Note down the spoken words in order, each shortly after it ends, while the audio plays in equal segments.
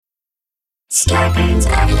Scarpins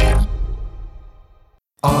Avenue.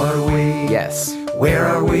 Are we? Yes. Where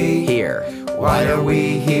are we? Here. Why are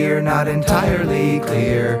we here? Not entirely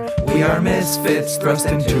clear. We are misfits thrust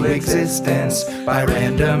into existence by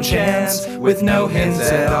random chance, with no hints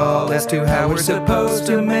at all as to how we're supposed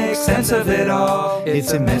to make sense of it all.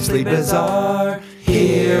 It's immensely bizarre.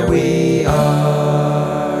 Here we are.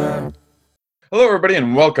 Hello, everybody,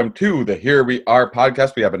 and welcome to the Here We Are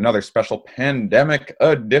podcast. We have another special pandemic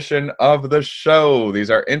edition of the show. These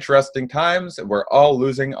are interesting times. We're all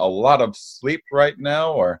losing a lot of sleep right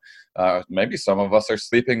now, or maybe some of us are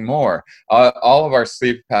sleeping more. All of our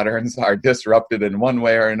sleep patterns are disrupted in one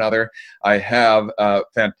way or another. I have a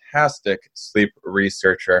fantastic sleep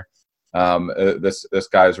researcher. This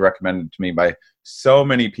guy was recommended to me by so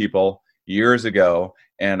many people years ago,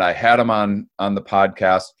 and I had him on the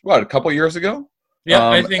podcast, a couple years ago? Yeah,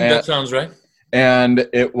 I think that sounds right. And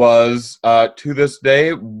it was, to this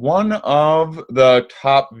day, one of the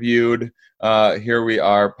top viewed Here We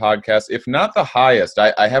Are podcasts, if not the highest.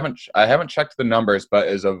 I haven't checked the numbers, but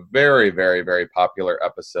is a very, very, very popular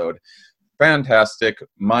episode. Fantastic,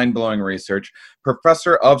 mind-blowing research.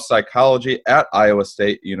 Professor of psychology at Iowa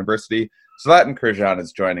State University, Zlatan Krijan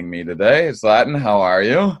is joining me today. Zlatan, how are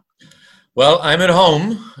you? Well, I'm at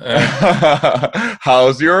home.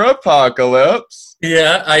 How's your apocalypse?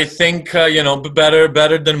 Yeah, I think,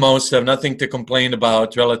 better than most. I have nothing to complain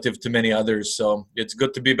about relative to many others. So it's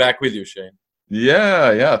good to be back with you, Shane.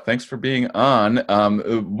 Yeah. Thanks for being on.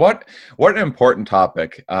 What an important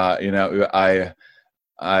topic.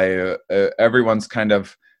 Everyone's kind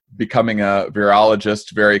of becoming a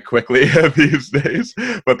virologist very quickly these days,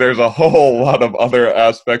 but there's a whole lot of other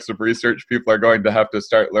aspects of research people are going to have to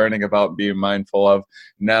start learning about, being mindful of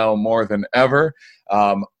now more than ever.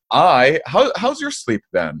 How's your sleep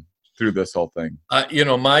been through this whole thing?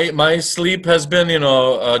 My sleep has been,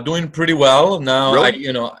 doing pretty well now. Really?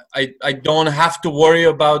 I don't have to worry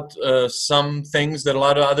about some things that a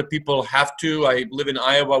lot of other people have to. I live in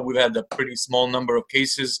Iowa. We've had a pretty small number of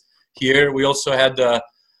cases here. We also had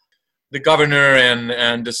the governor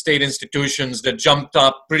and the state institutions that jumped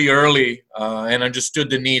up pretty early and understood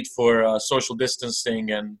the need for social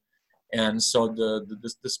distancing, and so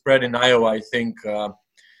the spread in Iowa, I think,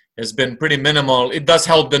 has been pretty minimal. It does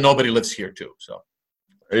help that nobody lives here too. So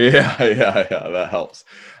yeah, that helps.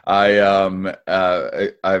 I'm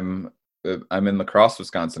in La Crosse,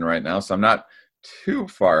 Wisconsin right now, so I'm not too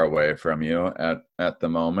far away from you at the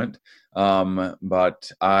moment.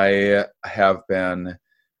 But I have been,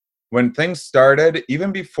 when things started,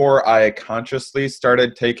 even before I consciously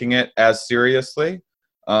started taking it as seriously,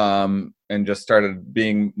 and just started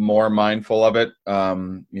being more mindful of it,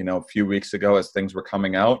 a few weeks ago as things were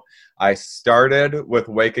coming out, I started with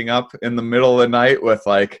waking up in the middle of the night with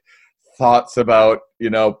thoughts about,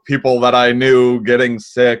 people that I knew getting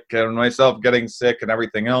sick and myself getting sick and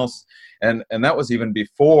everything else. And that was even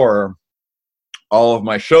before all of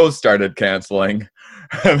my shows started canceling.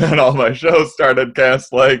 And then all my shows started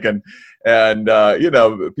canceling, and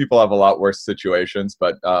people have a lot worse situations,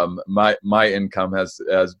 but my income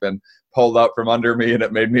has been pulled out from under me, and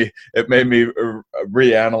it made me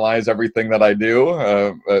reanalyze everything that I do,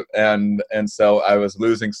 and so I was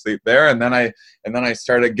losing sleep there, and then I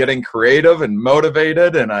started getting creative and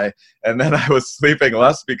motivated, and then I was sleeping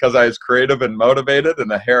less because I was creative and motivated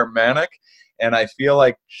and a hair manic, and I feel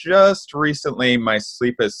like just recently my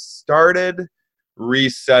sleep has started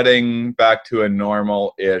resetting back to a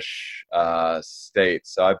normal-ish state.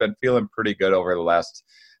 So I've been feeling pretty good over the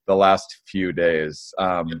last few days.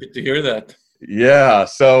 Happy to hear that. Yeah.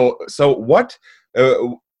 So what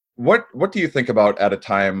do you think about at a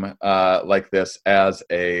time like this as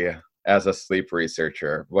a sleep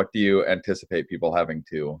researcher? What do you anticipate people having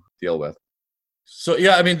to deal with? So,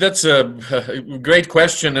 yeah, that's a great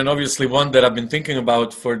question, and obviously one that I've been thinking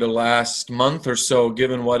about for the last month or so,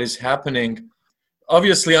 given what is happening.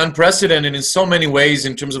 Obviously unprecedented in so many ways,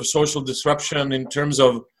 in terms of social disruption, in terms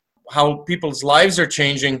of how people's lives are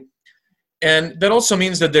changing. And that also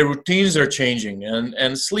means that their routines are changing.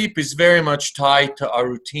 And sleep is very much tied to our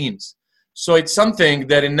routines. So it's something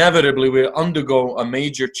that inevitably will undergo a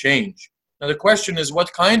major change. Now the question is,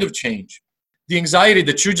 what kind of change? The anxiety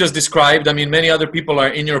that you just described, many other people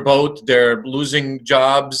are in your boat. They're losing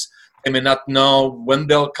jobs. They may not know when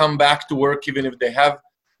they'll come back to work, even if they have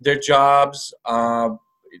their jobs.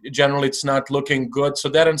 Generally, it's not looking good. So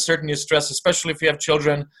that uncertainty is stress, especially if you have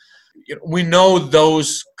children. We know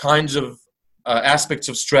those kinds of aspects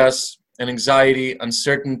of stress and anxiety,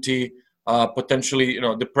 uncertainty, potentially,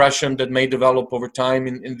 depression that may develop over time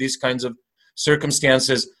in these kinds of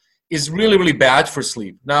circumstances is really, really bad for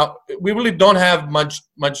sleep. Now, we really don't have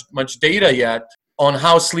much data yet on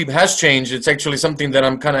how sleep has changed. It's actually something that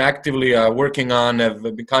I'm kind of actively working on. I've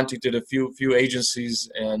been contacted a few agencies,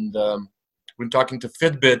 and been talking to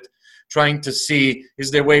Fitbit, trying to see,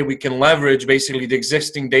 is there a way we can leverage basically the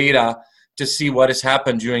existing data to see what has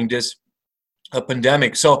happened during this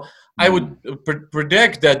pandemic. So I would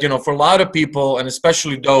predict that, for a lot of people, and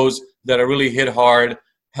especially those that are really hit hard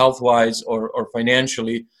health-wise or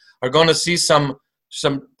financially, are going to see some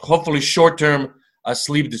hopefully short-term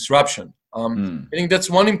sleep disruption. I think that's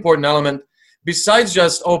one important element. Besides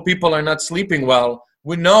just, people are not sleeping well,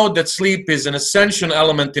 we know that sleep is an essential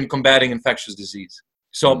element in combating infectious disease.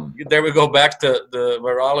 So there we go back to the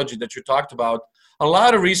virology that you talked about. A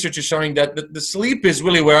lot of research is showing that the sleep is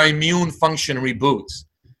really where our immune function reboots.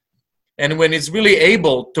 And when it's really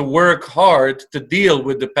able to work hard to deal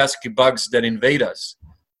with the pesky bugs that invade us.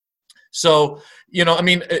 So,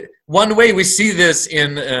 one way we see this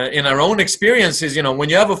in our own experiences, when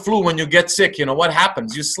you have a flu, when you get sick, what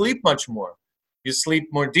happens? You sleep much more. You sleep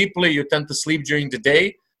more deeply. You tend to sleep during the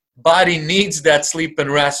day. Body needs that sleep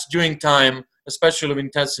and rest during time, especially with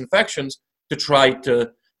intense infections, to try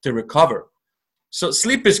to recover. So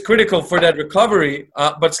sleep is critical for that recovery,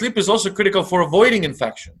 but sleep is also critical for avoiding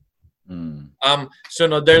infection.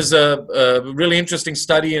 There's a really interesting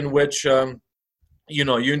study in which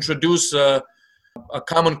you introduce a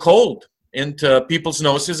common cold into people's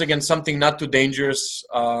noses, again, something not too dangerous,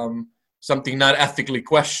 something not ethically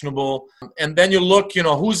questionable. And then you look,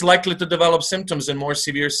 who's likely to develop symptoms and more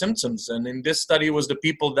severe symptoms. And in this study, it was the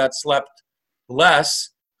people that slept less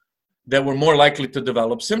that were more likely to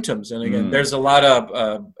develop symptoms. And again, there's a lot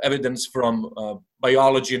of evidence from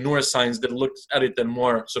biology and neuroscience that looks at it at a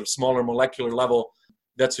more sort of smaller molecular level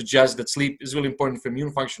that suggests that sleep is really important for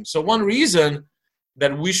immune function. So one reason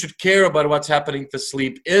that we should care about what's happening to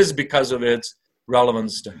sleep is because of its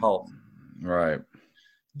relevance to health. Right.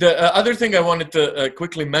 The other thing I wanted to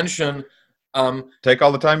quickly mention. Take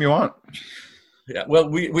all the time you want. Yeah, well,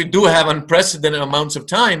 we do have unprecedented amounts of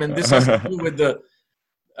time, and this has to do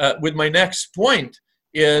with my next point,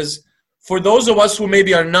 is for those of us who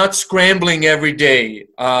maybe are not scrambling every day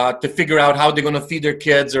to figure out how they're going to feed their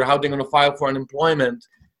kids or how they're going to file for unemployment,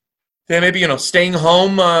 they maybe, staying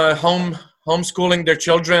home, homeschooling their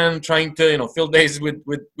children, trying to, fill days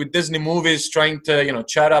with Disney movies, trying to,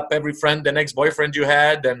 chat up every friend and ex-boyfriend you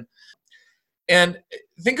had. And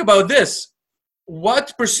think about this.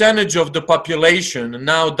 What percentage of the population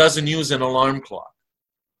now doesn't use an alarm clock?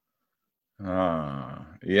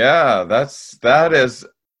 Yeah, that is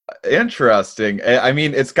interesting. I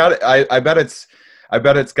mean, I bet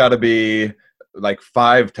it's got to be like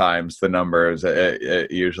 5 times the numbers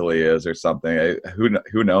it usually is, or something.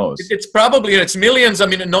 Who knows? It's millions. I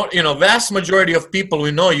mean, vast majority of people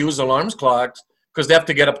we know use alarm clocks because they have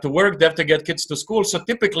to get up to work, they have to get kids to school. So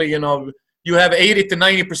typically, you have 80 to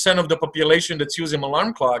 90% of the population that's using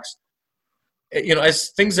alarm clocks.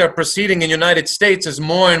 As things are proceeding in the United States, as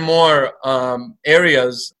more and more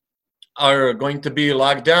areas are going to be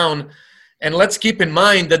locked down, and let's keep in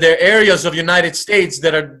mind that there are areas of the United States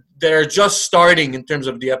that are just starting in terms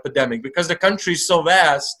of the epidemic, because the country is so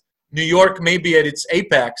vast. New York may be at its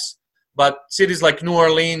apex, but cities like New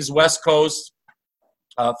Orleans, West Coast,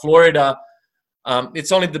 Florida,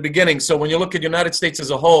 it's only the beginning. So when you look at the United States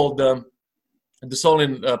as a whole, this whole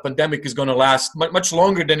pandemic is going to last much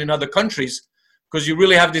longer than in other countries, because you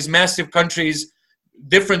really have these massive countries,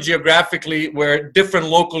 different geographically, where different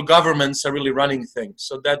local governments are really running things.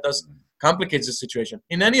 So that does complicates the situation.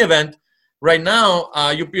 In any event, right now,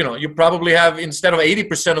 you probably have, instead of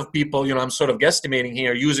 80% of people, I'm sort of guesstimating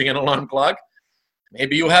here, using an alarm clock,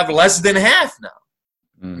 maybe you have less than half now.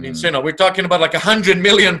 I mean, so, we're talking about like 100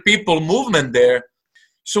 million people movement there.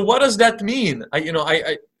 So what does that mean?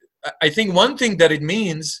 I think one thing that it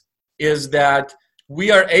means is that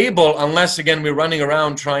we are able, unless, again, we're running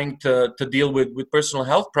around trying to deal with personal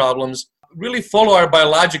health problems, really follow our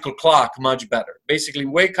biological clock much better. Basically,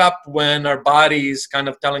 wake up when our body is kind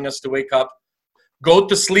of telling us to wake up, go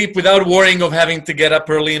to sleep without worrying of having to get up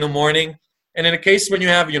early in the morning. And in a case when you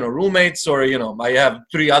have, roommates, or, I have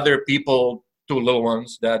 3 other people, 2 little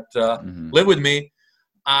ones that live with me,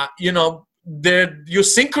 you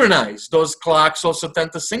synchronize. Those clocks also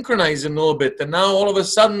tend to synchronize a little bit. And now all of a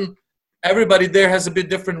sudden, everybody there has a bit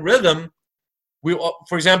different rhythm.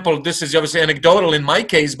 For example, this is obviously anecdotal in my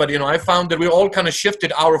case, but I found that we all kind of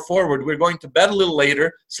shifted hour forward. We're going to bed a little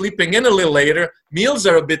later, sleeping in a little later, meals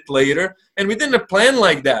are a bit later, and we didn't plan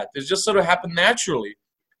like that. It just sort of happened naturally.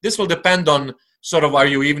 This will depend on sort of, are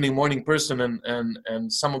you evening, morning person,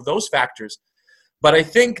 and some of those factors. But I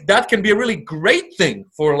think that can be a really great thing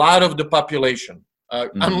for a lot of the population.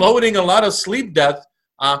 Unloading a lot of sleep debt,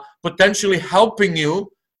 potentially helping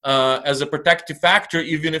you as a protective factor,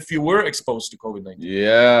 even if you were exposed to COVID-19.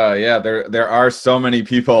 Yeah. There are so many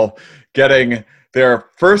people getting their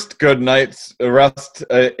first good night's rest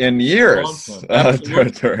in years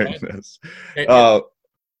during this.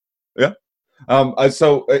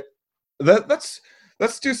 So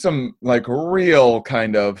let's do some like real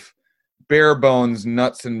kind of bare bones,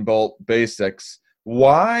 nuts and bolt basics.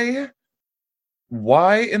 Why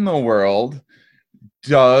in the world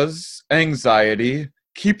does anxiety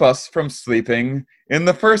keep us from sleeping in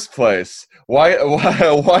the first place? Why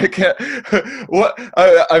can't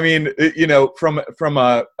I mean, you know,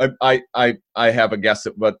 I have a guess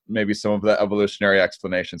at what maybe some of the evolutionary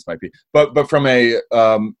explanations might be, but from a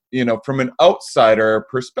you know, from an outsider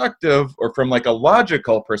perspective, or from like a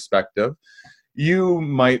logical perspective, you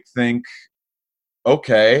might think,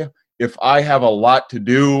 okay, if I have a lot to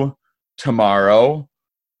do tomorrow,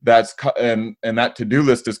 and that to-do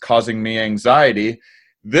list is causing me anxiety,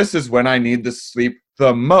 this is when I need to sleep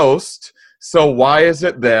the most. So why is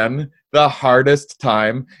it then the hardest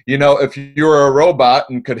time? You know, if you were a robot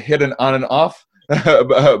and could hit an on and off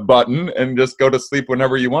button and just go to sleep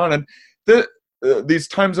whenever you wanted, these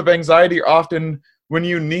times of anxiety are often when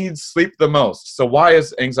you need sleep the most. So why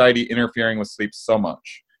is anxiety interfering with sleep so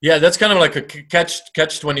much? Yeah, that's kind of like a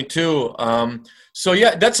catch-22. So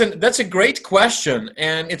yeah, that's a great question,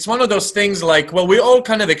 and it's one of those things like, well, we all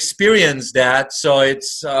kind of experience that, so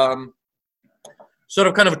it's sort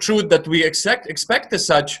of kind of truth that we expect as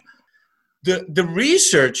such. The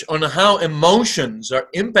research on how emotions are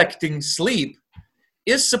impacting sleep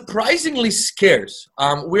is surprisingly scarce.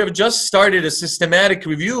 We have just started a systematic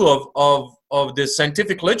review of the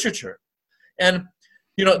scientific literature, and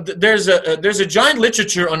you know, there's a giant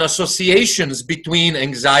literature on associations between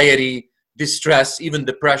anxiety, distress, even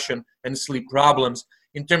depression, and sleep problems,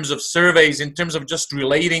 in terms of surveys, in terms of just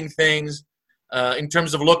relating things, in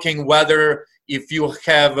terms of looking whether if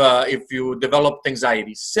you developed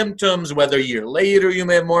anxiety symptoms, whether a year later you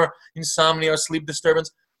may have more insomnia or sleep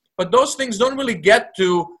disturbance. But those things don't really get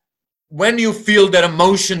to when you feel that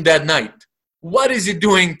emotion that night. What is it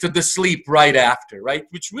doing to the sleep right after, right?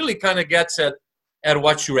 Which really kind of gets at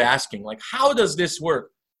what you're asking, like, how does this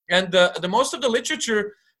work? And the most of the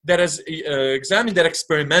literature that has examined that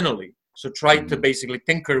experimentally, so tried to basically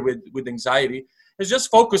tinker with anxiety, has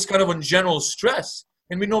just focused kind of on general stress.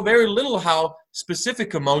 And we know very little how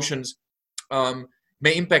specific emotions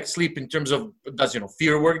may impact sleep in terms of, does,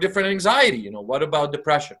 fear work different than anxiety? What about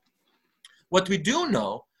depression? What we do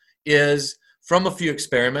know is from a few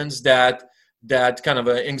experiments that kind of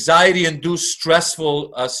an anxiety-induced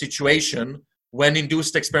stressful situation, when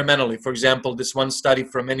induced experimentally, for example, this one study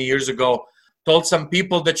from many years ago told some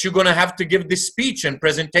people that you're going to have to give this speech and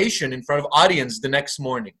presentation in front of audience the next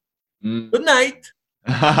morning. Good night.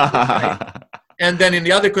 And then in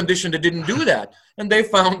the other condition, they didn't do that. And they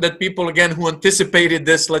found that people, again, who anticipated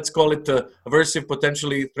this, let's call it a aversive,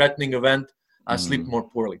 potentially threatening event, sleep more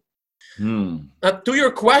poorly. Now, to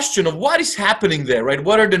your question of what is happening there, right?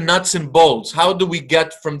 What are the nuts and bolts? How do we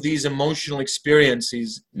get from these emotional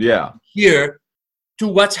experiences here to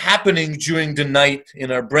what's happening during the night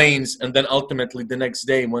in our brains, and then ultimately the next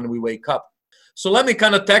day when we wake up? So let me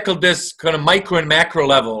kind of tackle this kind of micro and macro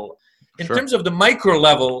level. In terms of the micro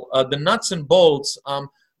level, the nuts and bolts,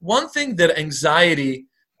 one thing that anxiety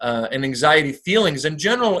and anxiety feelings and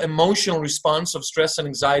general emotional response of stress and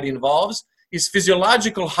anxiety involves is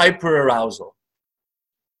physiological hyperarousal,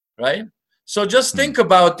 right? So just think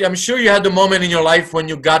about, I'm sure you had the moment in your life when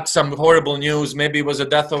you got some horrible news. Maybe it was a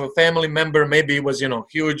death of a family member. Maybe it was,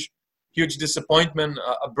 huge disappointment,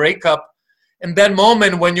 a breakup. And that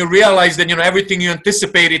moment when you realize that, everything you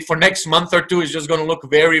anticipated for next month or two is just going to look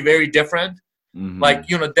very, very different. Like,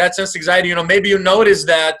 that sense of anxiety, maybe you notice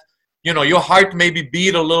that, your heart maybe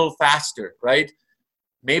beat a little faster, right?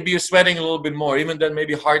 Maybe you're sweating a little bit more, even that may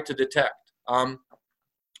be hard to detect.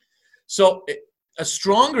 So a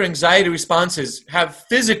stronger anxiety responses have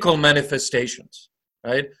physical manifestations,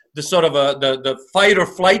 right? The sort of the fight or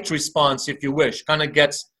flight response, if you wish, kind of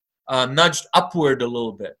gets nudged upward a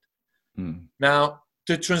little bit. Now,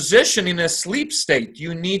 to transition in a sleep state,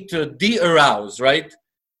 you need to de-arouse, right?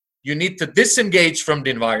 You need to disengage from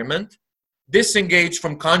the environment, disengage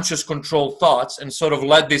from conscious controlled thoughts, and sort of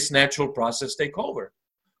let this natural process take over.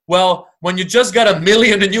 Well, when you just got a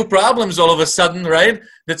million new problems all of a sudden, right,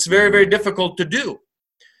 that's very, very difficult to do.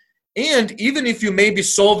 And even if you maybe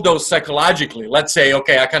solve those psychologically, let's say,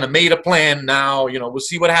 okay, I kind of made a plan now, we'll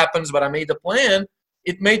see what happens, but I made a plan.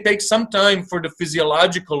 It may take some time for the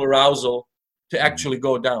physiological arousal to actually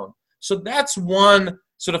go down. So that's one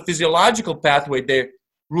sort of physiological pathway there.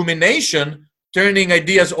 Rumination, turning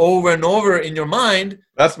ideas over and over in your mind.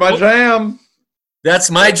 That's my jam.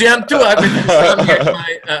 That's my jam too. I've been doing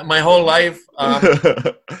here my whole life.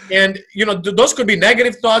 And those could be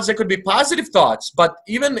negative thoughts. They could be positive thoughts. But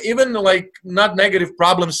even like not negative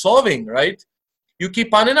problem solving, right? You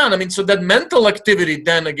keep on and on. I mean, so that mental activity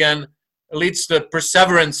then again leads to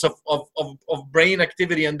perseverance of brain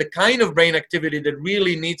activity, and the kind of brain activity that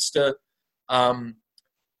really needs to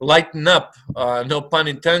lighten up, no pun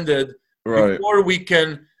intended, right, before we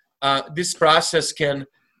can this process can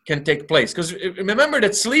take place. Because remember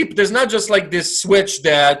that sleep, there's not just like this switch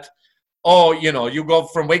that you go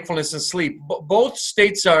from wakefulness and sleep. Both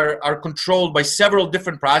states are controlled by several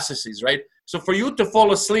different processes, right? So for you to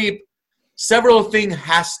fall asleep, several things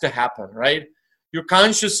has to happen, right? Your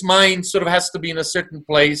conscious mind sort of has to be in a certain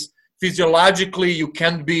place. Physiologically, you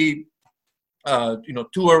can't be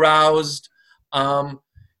too aroused.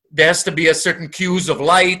 There has to be a certain cues of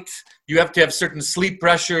light. You have to have certain sleep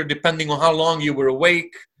pressure depending on how long you were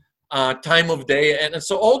awake, time of day. And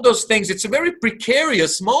so all those things, it's a very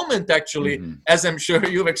precarious moment, actually, as I'm sure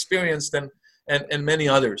you've experienced and many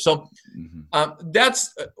others. So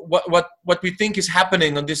that's what we think is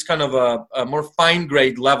happening on this kind of a more fine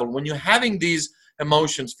grade level. When you're having these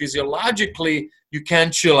emotions, physiologically, you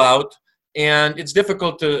can't chill out, and it's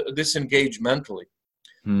difficult to disengage mentally.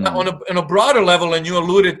 Now, on a broader level, and you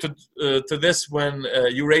alluded to this when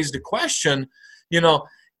you raised the question,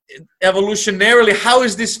 evolutionarily, how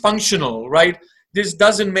is this functional, right? This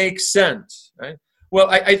doesn't make sense, right? Well,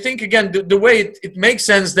 I think, again, the way it makes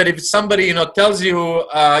sense that if somebody, tells you,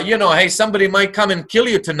 hey, somebody might come and kill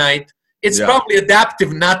you tonight, it's probably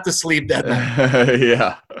adaptive not to sleep that night.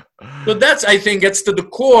 Yeah. So that's, I think, gets to the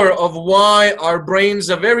core of why our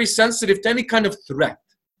brains are very sensitive to any kind of threat,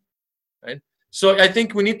 right? So I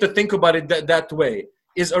think we need to think about it that way.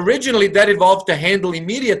 Is originally that evolved to handle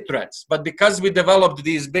immediate threats, but because we developed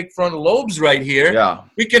these big frontal lobes right here,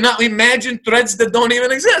 we cannot imagine threats that don't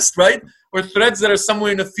even exist, right? Or threats that are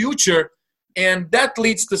somewhere in the future, and that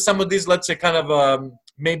leads to some of these, let's say, kind of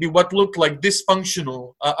maybe what looked like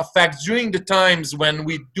dysfunctional effects during the times when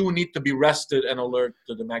we do need to be rested and alert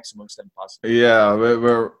to the maximum extent possible.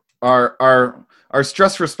 Yeah, our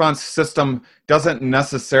stress response system doesn't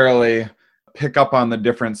necessarily pick up on the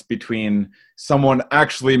difference between someone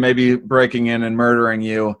actually maybe breaking in and murdering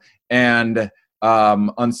you and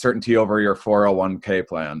uncertainty over your 401k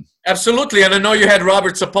plan. Absolutely. And I know you had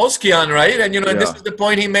Robert Sapolsky on, right? And, and this is the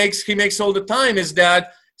point he makes all the time, is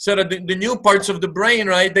that sort of the new parts of the brain,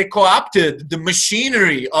 right, they co-opted the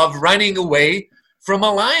machinery of running away from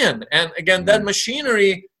a lion. And again, that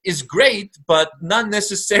machinery is great, but not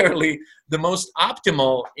necessarily the most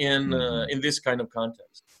optimal in this kind of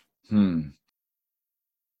context.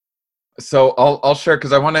 So I'll share,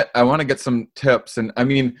 because I want to get some tips. And I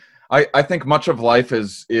mean, I think much of life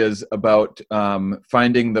is about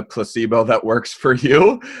finding the placebo that works for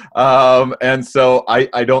you. And so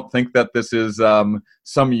I don't think that this is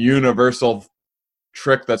some universal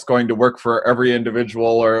trick that's going to work for every individual,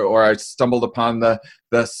 or I stumbled upon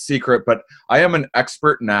the secret. But I am an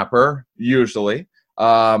expert napper usually.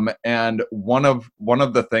 And one of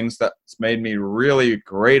the things that's made me really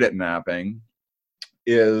great at napping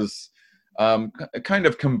is kind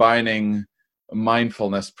of combining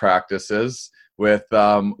mindfulness practices with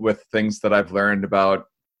things that I've learned about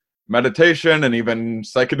meditation and even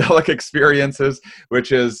psychedelic experiences,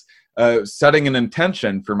 which is setting an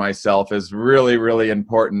intention for myself is really, really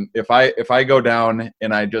important. If I go down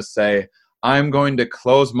and I just say, I'm going to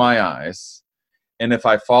close my eyes, and if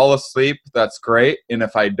I fall asleep, that's great. And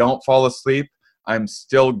if I don't fall asleep, I'm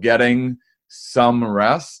still getting some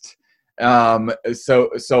rest.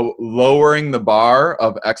 So lowering the bar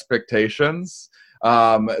of expectations,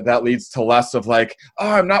 that leads to less of like,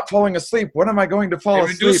 oh, I'm not falling asleep. When am I going to fall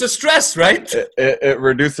asleep? It reduces stress, right? It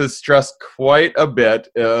reduces stress quite a bit,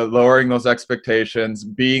 lowering those expectations,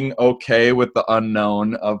 being okay with the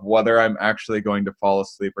unknown of whether I'm actually going to fall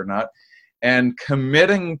asleep or not, and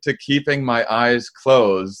committing to keeping my eyes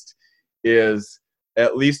closed is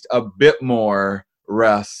at least a bit more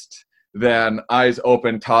rest than eyes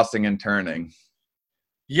open, tossing and turning.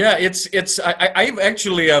 Yeah, I've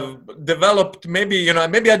actually developed, maybe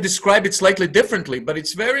I describe it slightly differently, but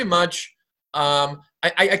it's very much,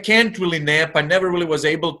 I can't really nap. I never really was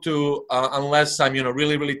able to, unless I'm,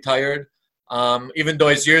 really, really tired. Even though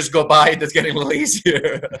as years go by, that's getting a little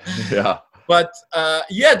easier. Yeah. But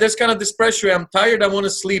there's kind of this pressure. I'm tired, I want to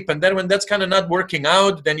sleep. And then when that's kind of not working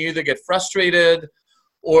out, then you either get frustrated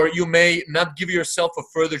or you may not give yourself a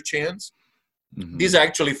further chance. These are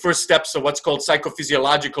actually first steps of what's called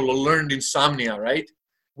psychophysiological or learned insomnia, right?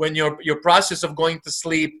 When your process of going to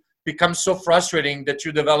sleep becomes so frustrating that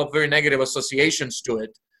you develop very negative associations to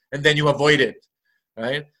it, and then you avoid it,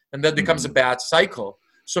 right? And that becomes a bad cycle.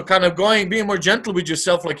 So kind of being more gentle with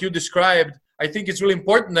yourself, like you described, I think it's really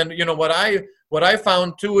important. And what I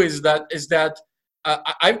found too is that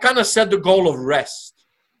I've kind of set the goal of rest,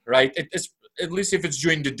 right? It's at least if it's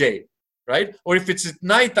during the day, right? Or if it's at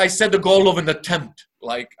night, I set the goal of an attempt.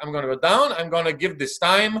 Like, I'm going to go down, I'm going to give this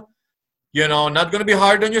time, not going to be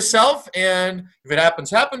hard on yourself. And if it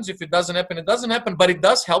happens, happens. If it doesn't happen, it doesn't happen. But it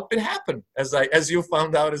does help it happen, as you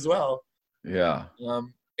found out as well. Yeah.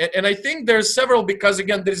 And I think there's several, because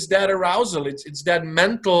again, there's that arousal. It's that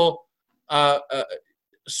mental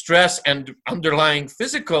stress and underlying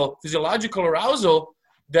physiological arousal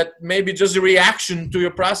that may be just a reaction to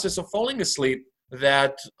your process of falling asleep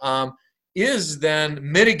that is then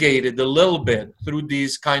mitigated a little bit through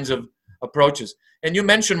these kinds of approaches. And you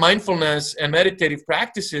mentioned mindfulness and meditative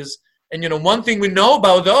practices. And, one thing we know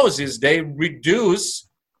about those is they reduce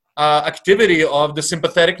activity of the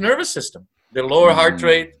sympathetic nervous system. They lower heart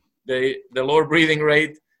rate, they lower breathing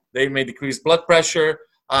rate, they may decrease blood pressure.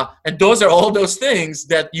 And those are all those things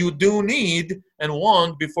that you do need and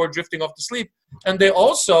want before drifting off to sleep. And they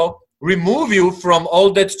also remove you from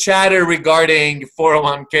all that chatter regarding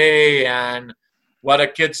 401k and what a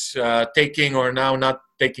kid's taking or now not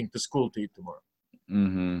taking to school to eat tomorrow.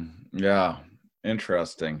 Yeah.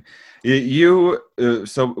 Interesting.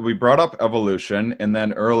 So we brought up evolution, and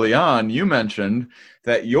then early on you mentioned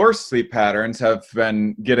that your sleep patterns have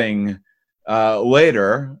been getting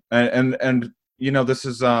later, and this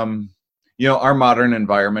is our modern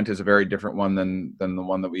environment is a very different one than the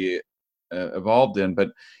one that we evolved in.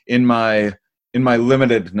 But in my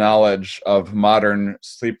limited knowledge of modern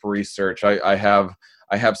sleep research, I have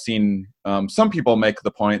seen some people make the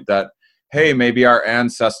point that, hey, maybe our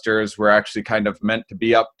ancestors were actually kind of meant to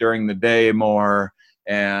be up during the day more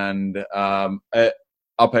and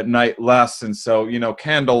up at night less. And so,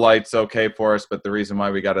 candlelight's okay for us, but the reason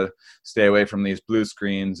why we got to stay away from these blue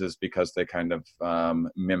screens is because they kind of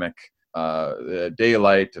mimic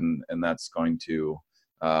daylight, and that's going to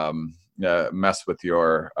mess with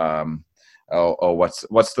your what's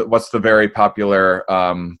the very popular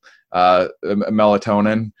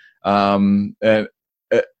melatonin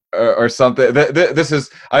or something. This is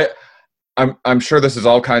I'm sure this is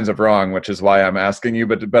all kinds of wrong, which is why I'm asking you.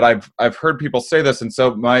 But I've heard people say this, and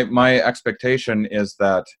so my expectation is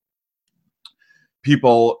that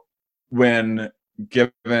people, when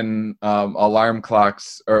given alarm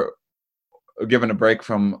clocks or given a break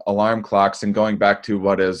from alarm clocks and going back to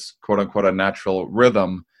what is quote unquote a natural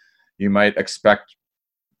rhythm, you might expect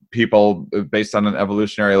people based on an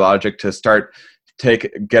evolutionary logic to start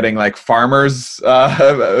getting like farmers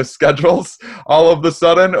schedules all of the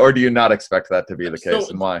sudden, or do you not expect that to be the case,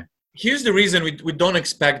 and why? Here's the reason we don't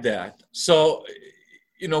expect that. So,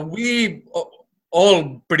 we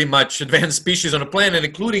all pretty much advanced species on the planet,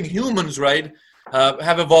 including humans, right,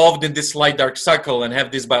 have evolved in this light dark cycle and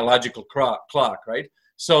have this biological clock, right?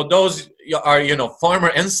 So those are,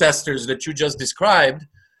 farmer ancestors that you just described,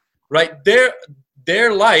 right?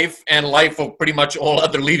 Their life and life of pretty much all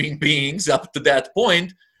other living beings up to that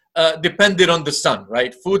point depended on the sun,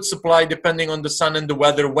 right? Food supply depending on the sun and the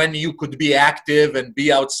weather, when you could be active and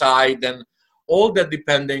be outside, and all that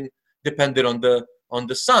depended on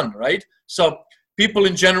the sun, right? So people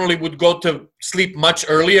in general would go to sleep much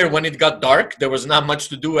earlier when it got dark. There was not much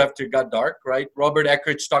to do after it got dark, right? Robert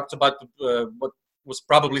Eckhart talks about what was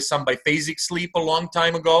probably some biphasic sleep a long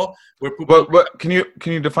time ago, where people. What can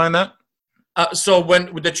you define that? So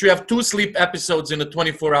that you have 2 sleep episodes in a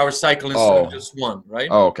 24-hour cycle instead of just one, right?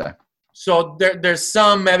 Oh, okay. So there's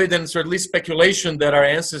some evidence, or at least speculation, that our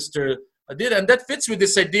ancestor did, and that fits with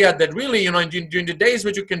this idea that really, during the days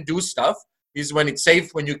where you can do stuff is when it's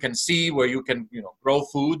safe, when you can see, where you can, grow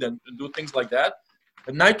food and do things like that.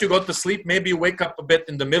 At night you go to sleep, maybe you wake up a bit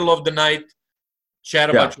in the middle of the night, chat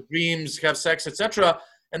about your dreams, have sex, etc.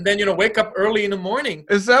 And then, wake up early in the morning.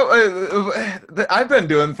 Is that, I've been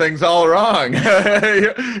doing things all wrong.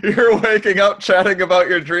 You're waking up, chatting about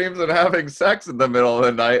your dreams and having sex in the middle of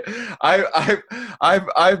the night.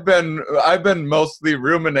 I've been mostly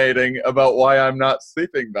ruminating about why I'm not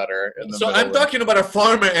sleeping better in the middle. So I'm talking about our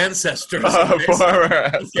farmer ancestors. Farmer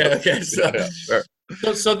ancestors. Okay. So, yeah, sure.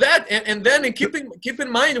 So that, and then keep in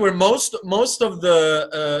mind where most of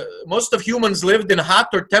humans lived in hot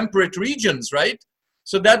or temperate regions, right?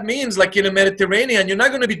 So that means, like in the Mediterranean, you're not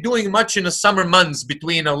going to be doing much in the summer months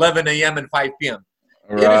between 11 a.m. and 5 p.m.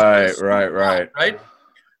 Right.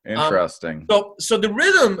 Interesting. So the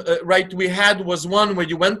rhythm, right, we had was one where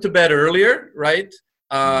you went to bed earlier, right?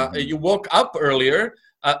 You woke up earlier.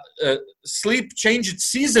 Sleep changed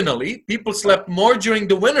seasonally. People slept more during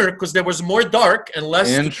the winter because there was more dark and less.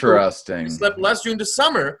 Interesting. They slept less during the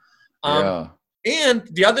summer. Yeah. And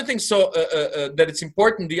the other thing, that it's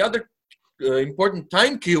important. The other important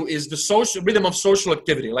time cue is the social rhythm of social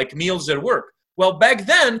activity, like meals at work. Well, back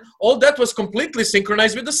then, all that was completely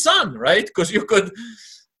synchronized with the sun, right? Because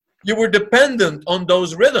you were dependent on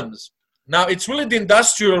those rhythms. Now, it's really the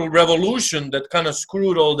Industrial Revolution that kind of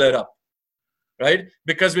screwed all that up, right?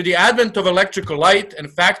 Because with the advent of electrical light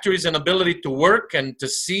and factories and ability to work and to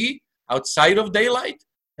see outside of daylight,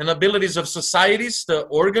 and abilities of societies to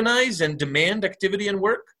organize and demand activity and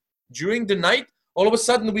work during the night, all of a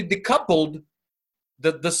sudden we decoupled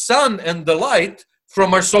the sun and the light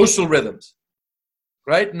from our social rhythms,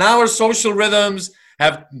 right? Now our social rhythms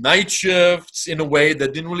have night shifts in a way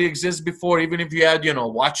that didn't really exist before, even if you had,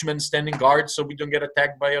 watchmen standing guard so we don't get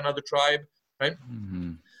attacked by another tribe, right?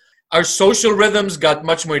 Mm-hmm. Our social rhythms got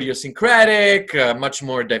much more idiosyncratic, much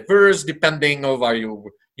more diverse, depending on are you,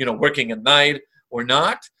 working at night or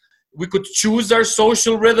not. We could choose our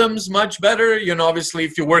social rhythms much better. Obviously,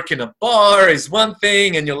 if you work in a bar is one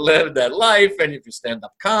thing and you live that life, and if you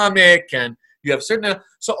stand-up comic and you have certain,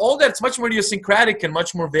 so all that's much more idiosyncratic and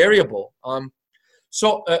much more variable.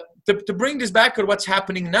 So to bring this back to what's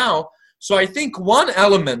happening now, so I think one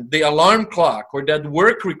element, the alarm clock or that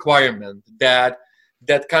work requirement that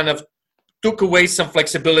kind of took away some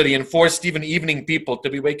flexibility and forced even evening people to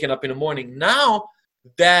be waking up in the morning. Now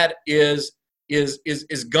that is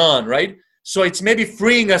gone, right? So it's maybe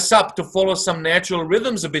freeing us up to follow some natural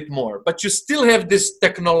rhythms a bit more, but you still have this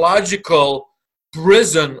technological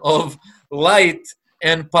prison of light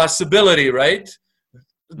and possibility, right?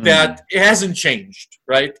 That it hasn't changed,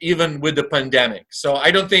 right? Even with the pandemic. So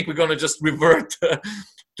I don't think we're going to just revert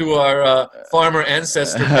to our farmer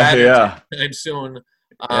ancestor anytime soon.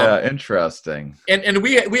 Interesting. And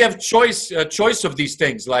we have choice of these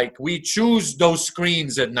things. Like we choose those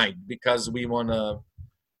screens at night because we want to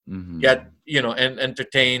get and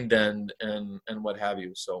entertained and what have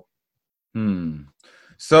you. So.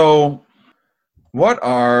 So, what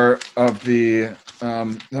are of the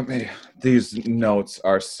these notes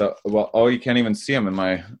are so well. Oh, you can't even see them in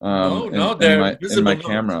my in my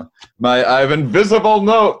camera. I have invisible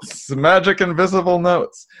notes, magic invisible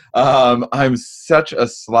notes. I'm such a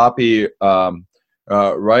sloppy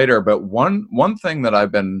writer, but one thing that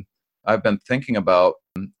I've been thinking about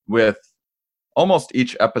with almost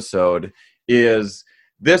each episode is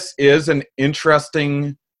this is an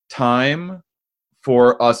interesting time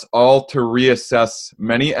for us all to reassess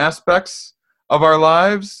many aspects of our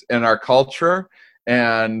lives and our culture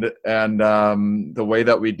and the way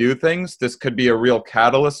that we do things. This could be a real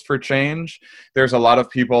catalyst for change. There's a lot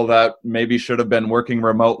of people that maybe should have been working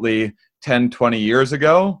remotely 10, 20 years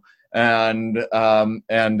ago. And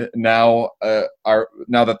now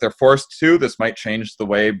that they're forced to, this might change the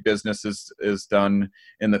way business is done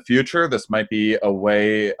in the future. This might be a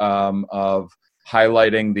way of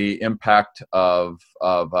highlighting the impact of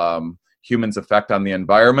humans' effect on the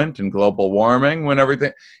environment and global warming when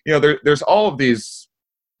everything, there's all of these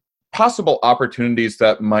possible opportunities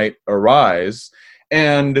that might arise.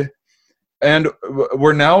 And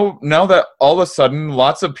we're now that all of a sudden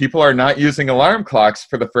lots of people are not using alarm clocks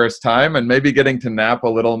for the first time and maybe getting to nap a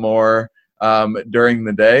little more during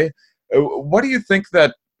the day. What do you think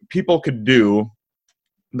that people could do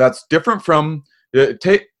that's different from,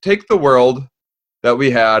 take the world that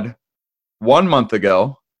we had 1 month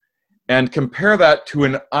ago and compare that to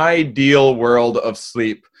an ideal world of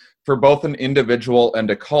sleep for both an individual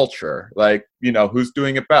and a culture? Like, who's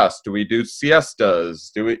doing it best? Do we do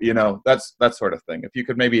siestas? Do we, that sort of thing? If you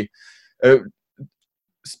could maybe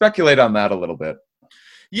speculate on that a little bit.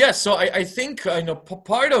 Yeah, so I think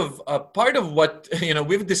part of what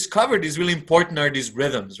we've discovered is really important are these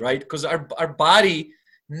rhythms, right? Because our body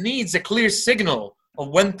needs a clear signal of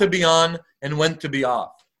when to be on and when to be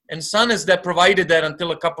off. And sun is that provided that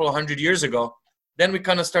until a couple of 100 years ago. Then we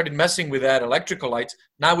kind of started messing with that electrical lights.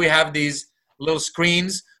 Now we have these little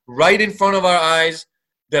screens right in front of our eyes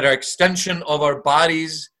that are extension of our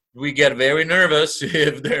bodies. We get very nervous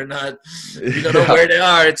if they're not, you don't know where they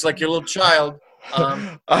are. It's like your little child.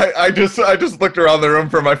 I just looked around the room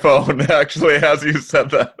for my phone, actually, as you said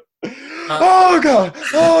that. Oh, God.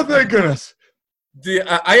 Oh, thank goodness.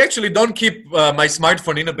 I actually don't keep my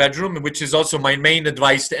smartphone in a bedroom, which is also my main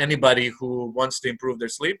advice to anybody who wants to improve their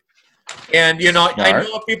sleep. And, Smart. I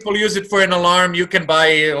know people use it for an alarm. You can buy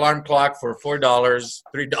an alarm clock for $4,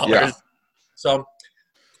 $3. Yeah. So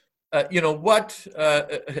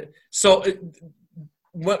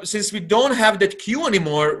since we don't have that cue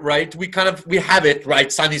anymore, right? We have it,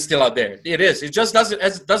 right? Sun is still out there. It is. It just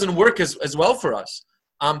doesn't work as well for us.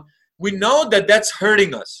 We know that that's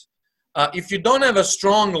hurting us. If you don't have a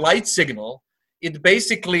strong light signal, it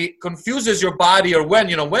basically confuses your body. Or when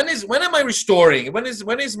am I restoring? When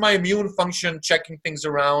is my immune function checking things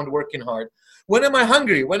around, working hard? When am I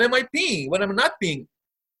hungry? When am I peeing? When am I not peeing?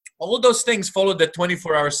 All those things follow the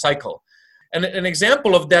 24-hour cycle. And an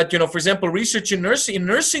example of that, for example, research in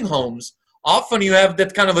nursing homes, often you have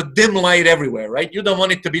that kind of a dim light everywhere, right? You don't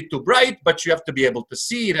want it to be too bright, but you have to be able to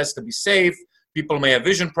see. It has to be safe. People may have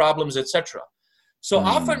vision problems, etc. So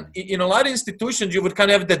often, in a lot of institutions, you would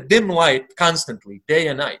kind of have the dim light constantly, day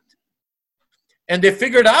and night. And they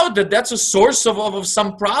figured out that that's a source of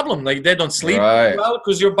some problem. Like they don't sleep well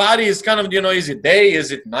because your body is kind of, is it day?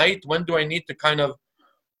 Is it night? When do I need to kind of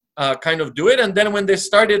do it? And then when they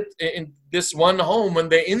started in this one home, when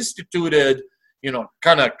they instituted,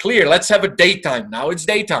 kind of clear, let's have a daytime. Now it's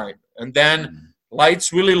daytime. And then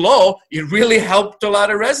lights really low. It really helped a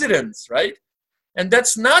lot of residents, right? And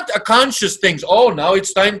that's not a conscious thing. Oh, now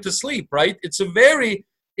it's time to sleep, right?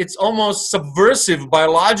 It's almost subversive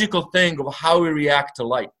biological thing of how we react to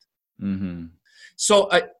light. Mm-hmm. So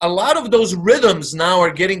a lot of those rhythms now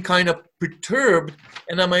are getting kind of perturbed,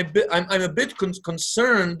 and I'm a bit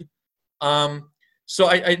concerned. So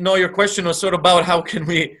I know your question was sort of about how can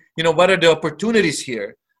we, what are the opportunities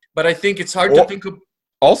here? But I think it's hard to think of.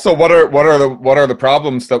 Also, what are the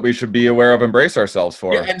problems that we should be aware of, embrace ourselves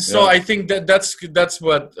for? Yeah, and so I think that's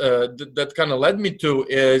what that kind of led me to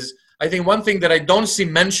is I think one thing that I don't see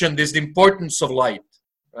mentioned is the importance of light,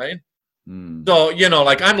 right? So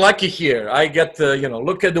like I'm lucky here. I get to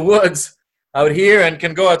look at the woods out here and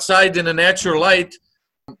can go outside in a natural light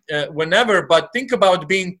whenever. But think about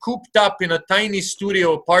being cooped up in a tiny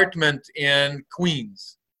studio apartment in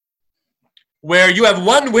Queens, where you have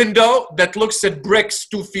one window that looks at bricks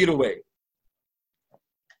 2 feet away.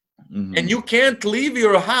 Mm-hmm. And you can't leave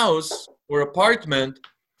your house or apartment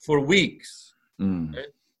for weeks. Right?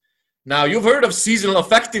 Now, you've heard of seasonal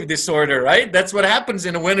affective disorder, right? That's what happens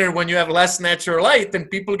in the winter when you have less natural light and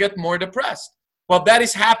people get more depressed. Well, that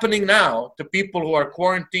is happening now to people who are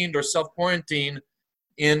quarantined or self-quarantined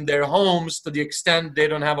in their homes to the extent they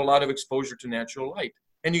don't have a lot of exposure to natural light.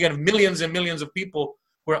 And you get millions and millions of people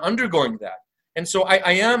who are undergoing that. And so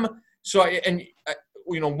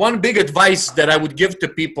one big advice that I would give to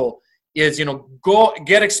people is, go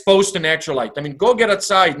get exposed to natural light. I mean, go get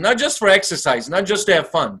outside, not just for exercise, not just to have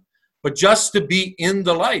fun, but just to be in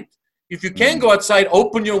the light. If you can go outside,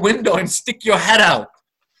 open your window and stick your head out.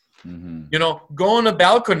 Mm-hmm. Go on a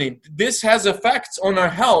balcony. This has effects on our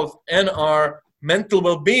health and our mental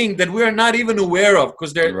well-being that we are not even aware of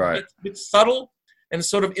because they're a bit subtle and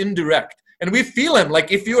sort of indirect. And we feel them,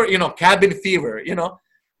 like if you're, cabin fever,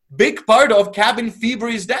 big part of cabin fever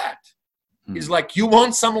is that. Is like you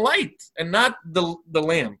want some light and not the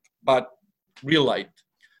lamp, but real light.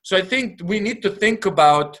 So I think we need to think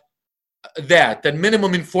about that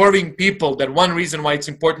minimum informing people that one reason why it's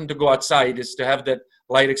important to go outside is to have that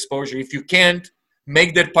light exposure. If you can't,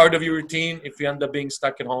 make that part of your routine if you end up being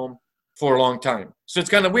stuck at home for a long time. So it's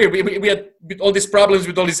kind of weird. We had all these problems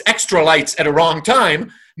with all these extra lights at a wrong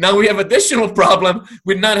time. Now we have additional problem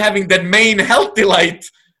with not having that main healthy light,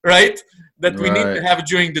 right? That we need to have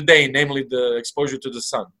during the day, namely the exposure to the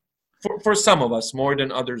sun. For some of us, more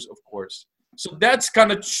than others, of course. So that's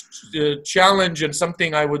kind of challenge and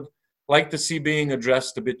something I would like to see being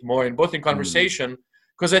addressed a bit more, in both in conversation,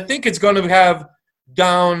 because I think it's going to have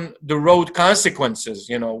down the road consequences.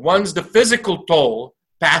 Once the physical toll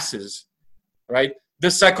passes, right,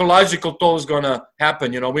 the psychological toll is going to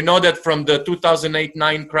happen. We know that from the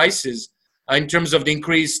 2008-9 crisis, in terms of the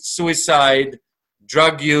increased suicide,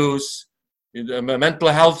 drug use, mental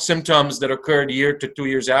health symptoms that occurred year to 2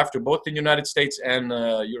 years after, both in the United States and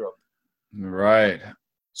Europe. Right.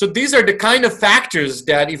 So these are the kind of factors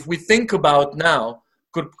that if we think about now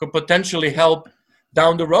could potentially help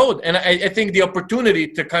down the road. And I think the opportunity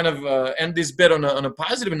to kind of end this bit on a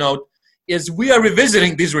positive note is we are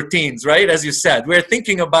revisiting these routines, right? As you said, we're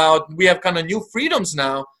thinking about, we have kind of new freedoms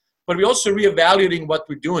now, but we're also reevaluating what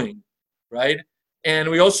we're doing, right? And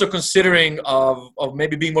we're also considering of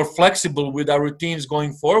maybe being more flexible with our routines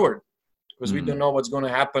going forward because we don't know what's going to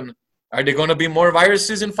happen. Are there going to be more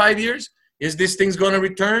viruses in 5 years? Is this thing's going to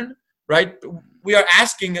return, right? We are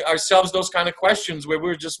asking ourselves those kind of questions where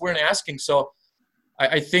we weren't asking. So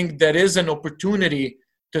I think that is an opportunity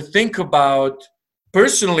to think about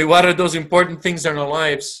personally what are those important things in our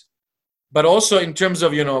lives but also in terms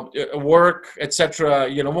of, work, etc.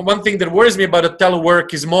 One thing that worries me about a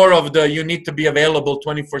telework is more of you need to be available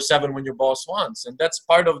 24/7 when your boss wants. And that's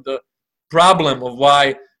part of the problem of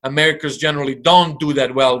why Americans generally don't do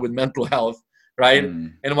that well with mental health, right?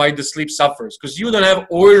 And why the sleep suffers, because you don't have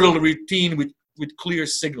orderly routine with clear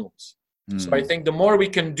signals. So I think the more we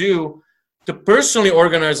can do to personally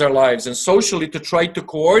organize our lives and socially to try to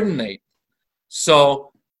coordinate,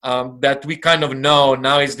 so that we kind of know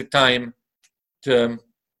now is the time to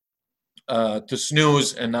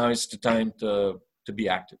snooze, and now is the time to be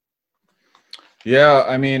active. Yeah,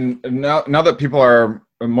 I mean, now that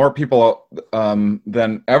more people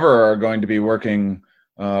than ever are going to be working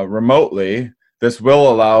remotely, this will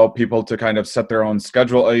allow people to kind of set their own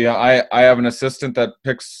schedule. I have an assistant that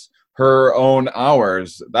picks her own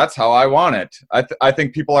hours. That's how I want it. I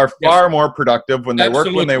think people are far more productive when they work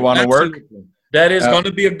when they want to work. That is going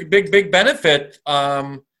to be a big benefit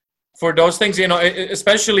for those things,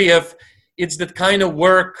 especially if it's the kind of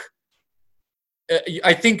work.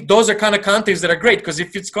 I think those are kind of contexts that are great, because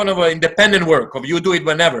if it's kind of an independent work, of you do it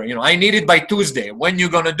whenever, I need it by Tuesday. When you're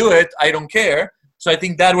going to do it, I don't care. So I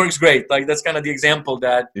think that works great. Like, that's kind of the example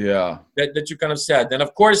that you kind of said. And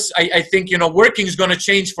of course, I think, working is going to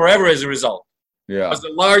change forever as a result. Yeah. Because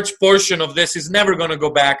a large portion of this is never going to go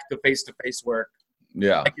back to face-to-face work.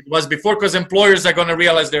 Yeah. Like it was before, because employers are going to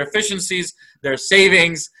realize their efficiencies, their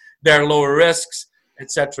savings, their lower risks,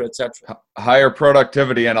 et cetera, et cetera. Higher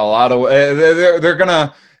productivity in a lot of ways.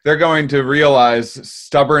 They're going to realize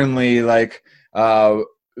stubbornly, like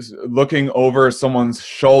looking over someone's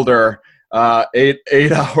shoulder 8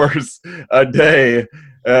 hours a day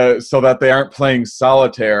so that they aren't playing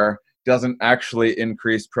solitaire doesn't actually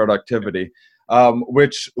increase productivity,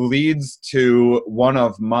 which leads to one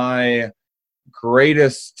of my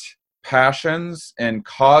greatest passions and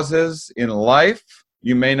causes in life.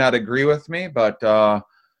 You may not agree with me, but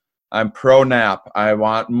I'm pro nap. I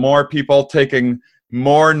want more people taking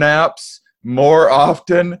more naps more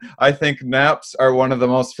often. I think naps are one of the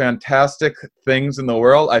most fantastic things in the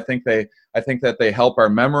world. I think that they help our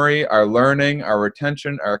memory, our learning, our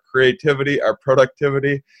retention, our creativity, our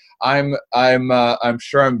productivity. I'm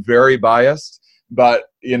sure I'm very biased, but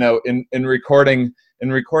in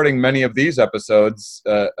recording many of these episodes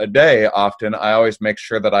a day, often I always make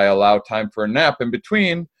sure that I allow time for a nap in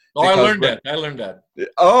between. Oh, I learned that.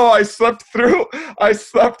 Oh, I slept through. I was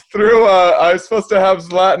supposed to have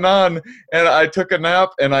Zlatan on, and I took a nap,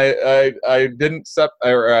 and I didn't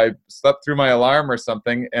I slept through my alarm or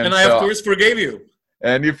something. And I, of course, forgave you.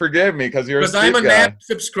 And you forgave me because I'm a nap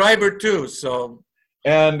subscriber too. So.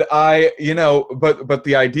 And but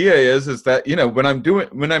the idea is that, when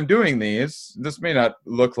I'm doing these, this may not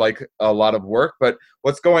look like a lot of work, but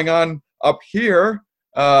what's going on up here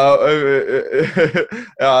is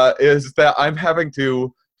that I'm having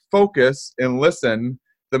to focus and listen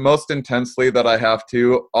the most intensely that I have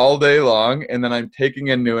to all day long, and then I'm taking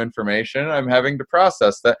in new information. I'm having to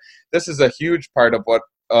process that. This is a huge part of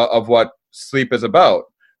what sleep is about,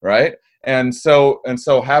 right? And so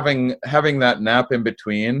having that nap in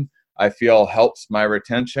between, I feel helps my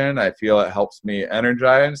retention. I feel it helps me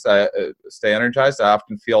stay energized. I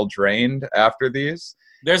often feel drained after these.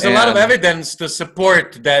 There's a lot of evidence to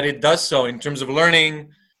support that it does so, in terms of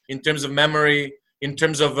learning, in terms of memory, in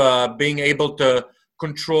terms of being able to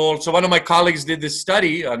control. So one of my colleagues did this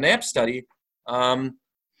study, a nap study,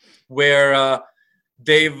 where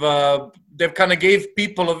they've kind of gave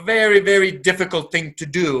people a very, very difficult thing to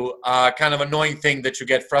do, kind of annoying thing that you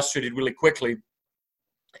get frustrated really quickly.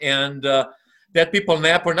 And that people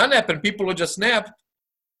nap or not nap, and people who just nap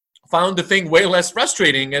found the thing way less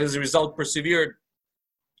frustrating, and as a result persevered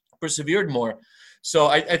more. So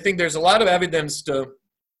I think there's a lot of evidence to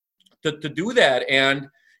do that. And,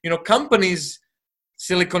 companies,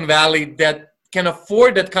 Silicon Valley, that can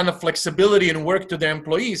afford that kind of flexibility and work to their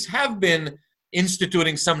employees have been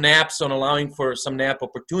instituting some naps, on allowing for some nap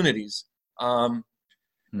opportunities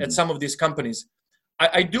at some of these companies.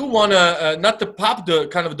 I do want to, not to pop the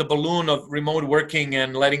kind of the balloon of remote working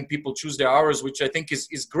and letting people choose their hours, which I think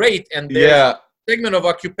is great. And there's a segment of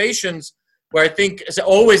occupations where I think it's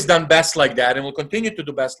always done best like that, and will continue to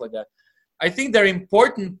do best like that. I think there are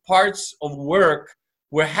important parts of work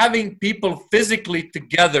where having people physically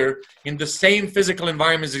together in the same physical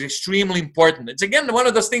environment is extremely important. It's, again, one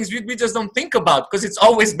of those things we just don't think about, because it's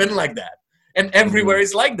always been like that. And everywhere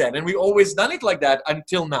is like that. And we've always done it like that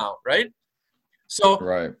until now, right? So,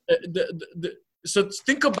 right. So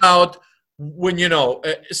think about when,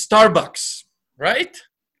 Starbucks, right?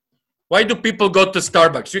 Why do people go to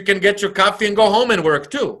Starbucks? You can get your coffee and go home and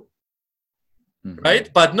work too. right?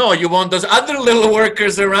 But no, you want those other little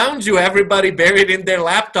workers around you, everybody buried in their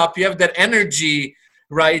laptop. You have that energy,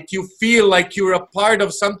 right? You feel like you're a part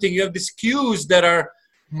of something. You have these cues that are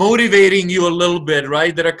motivating you a little bit,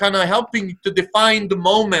 right? That are kind of helping to define the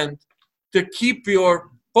moment to keep your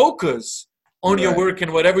focus on your work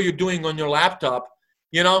and whatever you're doing on your laptop.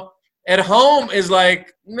 You know, at home is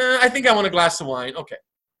like, nah, I think I want a glass of wine. Okay.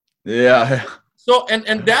 Yeah. So,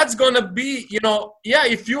 and that's going to be, you know, yeah,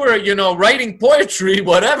 if you were, you know, writing poetry,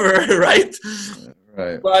 whatever, right?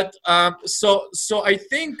 Right. But so I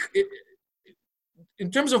think in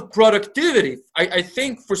terms of productivity, I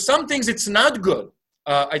think for some things it's not good.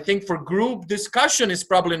 I think for group discussion is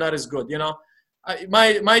probably not as good. You know,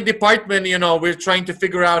 my department, you know, we're trying to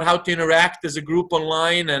figure out how to interact as a group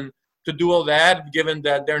online and to do all that, given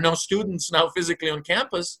that there are no students now physically on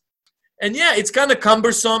campus. And yeah, it's kind of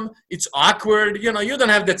cumbersome. It's awkward. You know, you don't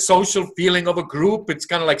have that social feeling of a group. It's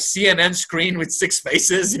kind of like CNN screen with 6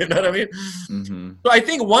 faces. You know what I mean? Mm-hmm. So I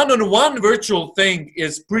think one-on-one virtual thing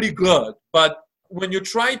is pretty good. But when you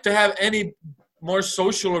try to have any more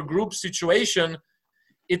social or group situation,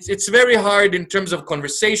 it's very hard in terms of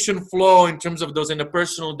conversation flow, in terms of those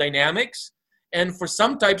interpersonal dynamics. And for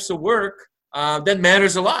some types of work, that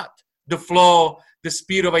matters a lot. The flow, the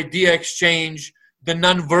speed of idea exchange, the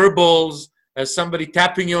nonverbals, somebody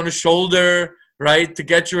tapping you on the shoulder, right, to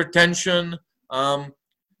get your attention.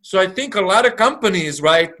 So I think a lot of companies,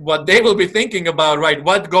 right, what they will be thinking about, right,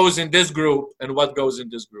 what goes in this group and what goes in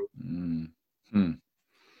this group. Mm-hmm.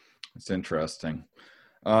 It's interesting.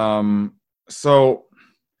 So,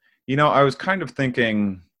 you know, I was kind of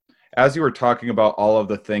thinking, as you were talking about all of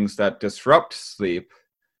the things that disrupt sleep,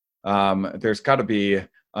 there's got to be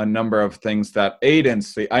a number of things that aid in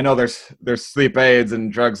sleep. I know there's sleep aids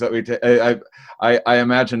and drugs that we take. I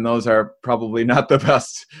imagine those are probably not the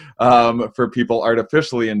best for people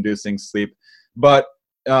artificially inducing sleep. But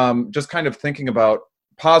just kind of thinking about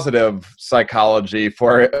positive psychology,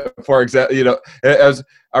 for example, you know, as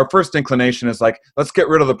our first inclination is like, let's get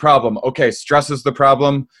rid of the problem. Okay, stress is the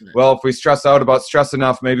problem. Well, if we stress out about stress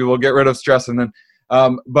enough, maybe we'll get rid of stress. And then,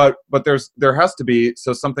 but there has to be,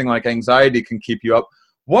 so something like anxiety can keep you up.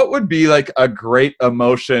 What would be like a great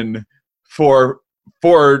emotion for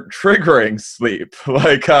triggering sleep?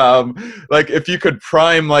 Like if you could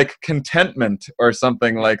prime like contentment or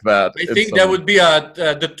something like that. I think that would be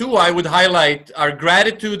the two I would highlight are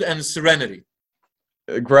gratitude and serenity.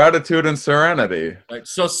 Gratitude and serenity. Right.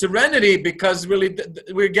 So serenity, because really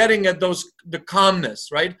we're getting at the calmness,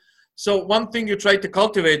 right? So one thing you try to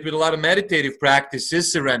cultivate with a lot of meditative practice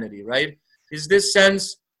is serenity, right? Is this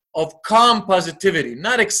sense of calm positivity,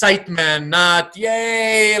 not excitement, not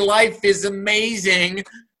yay, life is amazing,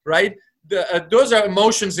 right? Those are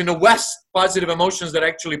emotions in the West, positive emotions that are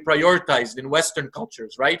actually prioritized in Western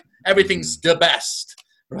cultures, right? Everything's the best,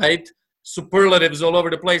 right? Superlatives all over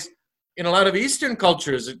the place. In a lot of Eastern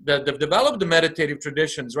cultures that have developed the meditative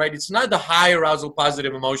traditions, right? It's not the high arousal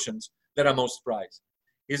positive emotions that are most prized.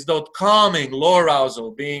 It's those calming, low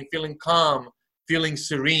arousal, feeling calm, feeling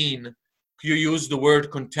serene. You use the word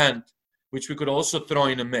content, which we could also throw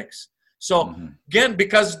in a mix. So again,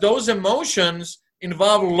 because those emotions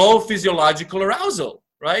involve low physiological arousal,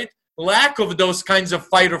 right? Lack of those kinds of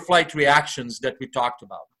fight or flight reactions that we talked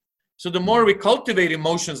about. So the more we cultivate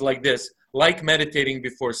emotions like this, like meditating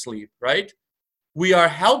before sleep, right? We are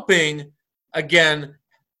helping, again,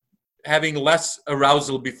 having less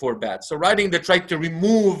arousal before bed. So writing that try to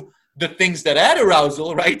remove the things that add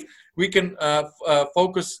arousal, right? We can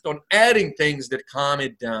focus on adding things that calm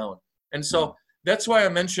it down. And so that's why I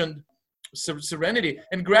mentioned serenity.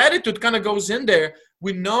 And gratitude kind of goes in there.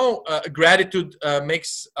 We know gratitude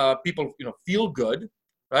makes people, you know, feel good,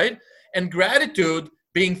 right? And gratitude,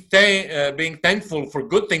 being thankful for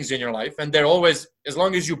good things in your life, and they're always, as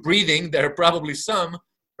long as you're breathing, there are probably some,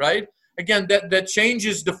 right? Again, that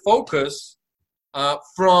changes the focus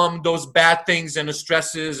from those bad things and the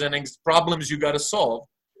stresses and problems you got to solve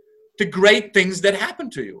to great things that happen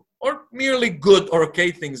to you, or merely good or okay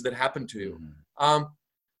things that happen to you. And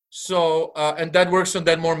that works on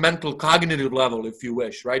that more mental cognitive level, if you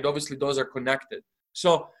wish, right? Obviously, those are connected.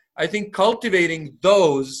 So I think cultivating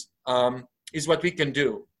those is what we can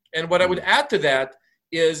do. And what I would add to that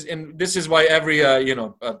is, and this is why every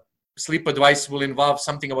sleep advice will involve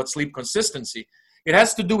something about sleep consistency. It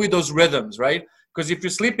has to do with those rhythms, right? Because if you're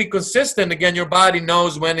sleeping consistent, again, your body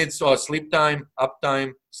knows when it's sleep time, up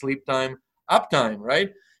time, sleep time, up time,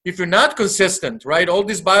 right? If you're not consistent, right, all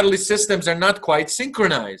these bodily systems are not quite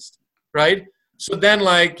synchronized, right? So then,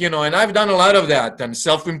 like, you know, and I've done a lot of that and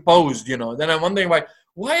self-imposed, you know, then I'm wondering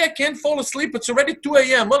why I can't fall asleep? It's already 2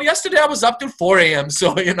 a.m. Well, yesterday I was up till 4 a.m.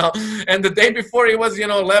 So, and the day before it was,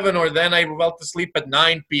 11, or then I went to sleep at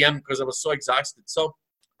 9 p.m. because I was so exhausted. So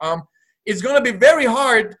it's going to be very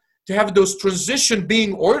hard to have those transition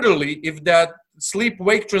being orderly if that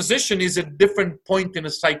sleep-wake transition is a different point in a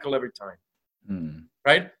cycle every time,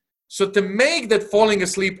 right? So to make that falling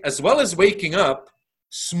asleep as well as waking up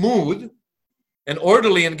smooth and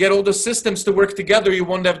orderly and get all the systems to work together, you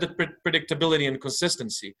won't have the predictability and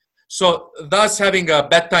consistency. So thus having a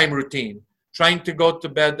bedtime routine, trying to go to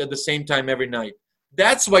bed at the same time every night.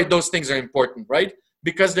 That's why those things are important, right?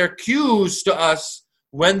 Because they're cues to us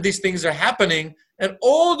when these things are happening, and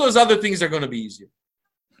all those other things are going to be easier.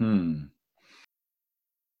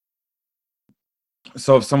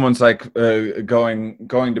 So if someone's like going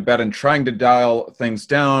to bed and trying to dial things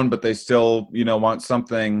down, but they still, want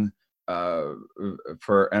something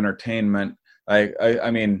for entertainment,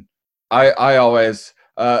 I mean, I always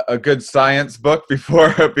a good science book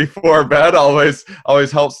before bed always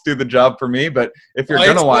helps do the job for me. But if you're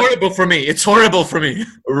gonna watch, it's horrible for me.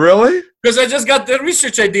 Really? Because I just got the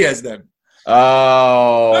research ideas then.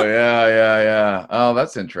 Oh yeah. Oh,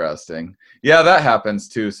 that's interesting. Yeah, that happens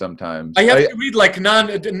too sometimes. I have to read like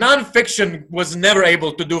non-fiction was never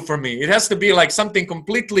able to do for me. It has to be like something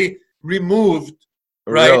completely removed,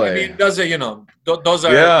 right? Really? I mean, those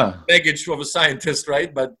are baggage of a scientist,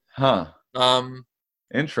 right? But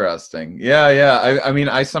interesting. Yeah. I mean,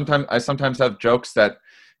 I sometimes have jokes that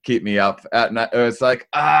keep me up at night. It's like,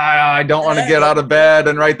 I don't want to get out of bed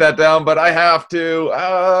and write that down, but I have to.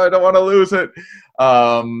 I don't want to lose it.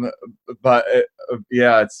 But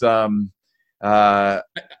it's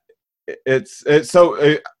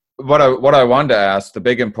so. What I wanted to ask, the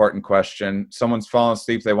big important question: someone's fallen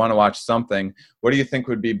asleep, they want to watch something. What do you think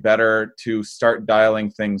would be better to start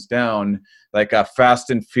dialing things down? Like a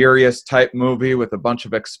Fast and Furious type movie with a bunch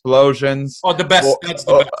of explosions? Oh, the best. That's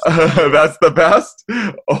the best. That's the best?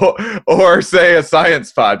 Or say a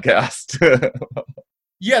science podcast?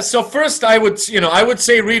 Yeah, so first I would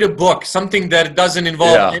say read a book, something that doesn't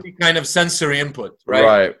involve any kind of sensory input, right?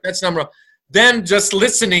 Right. That's number one. Then just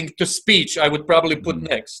listening to speech, I would probably put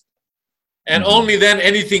next. And only then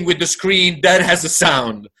anything with the screen that has a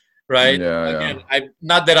sound, right? Again,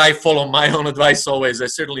 not that I follow my own advice always. I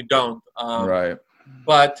certainly don't. Right.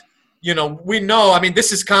 But, we know, I mean,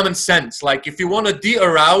 this is common sense. Like, if you want to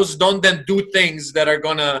de-arouse, don't then do things that are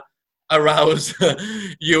going to arouse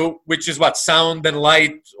you, which is what? Sound and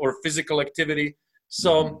light or physical activity.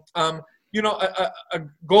 So, a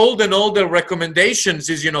golden older recommendations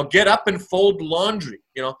is, get up and fold laundry.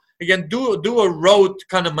 Again, do a rote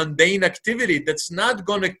kind of mundane activity that's not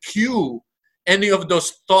going to cue any of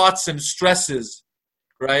those thoughts and stresses,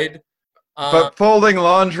 right? But folding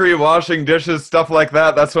laundry, washing dishes, stuff like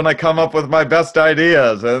that's when I come up with my best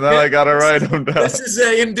ideas, and then I got to write them down. This is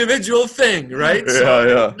an individual thing, right?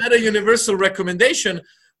 So it's not a universal recommendation,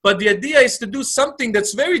 but the idea is to do something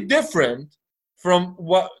that's very different from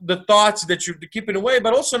what the thoughts that you're keeping away,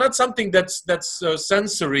 but also not something that's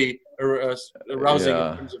sensory or arousing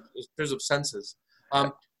in terms of senses.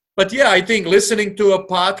 But yeah, I think listening to a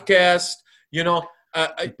podcast,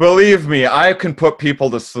 believe me, I can put people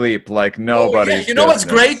to sleep like nobody's what's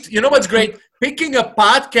great? What's great? Picking a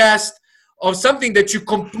podcast of something that you're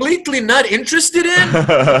completely not interested in,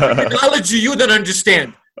 technology you don't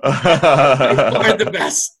understand. Are the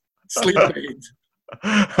best sleep aids.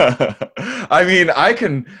 I mean,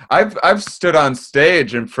 I've stood on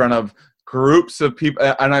stage in front of groups of people,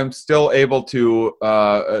 and I'm still able to.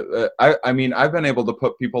 I mean, I've been able to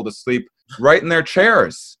put people to sleep right in their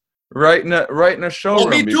chairs, right in a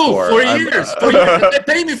showroom. Me too. Before. For years, they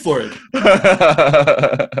pay me for it.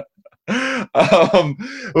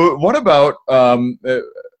 What about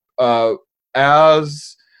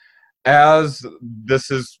as this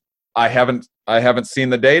is? I haven't seen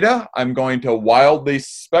the data. I'm going to wildly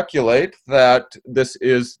speculate that this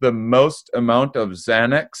is the most amount of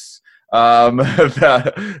Xanax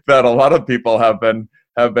that a lot of people have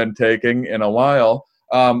been taking in a while.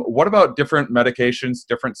 What about different medications,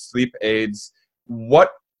 different sleep aids?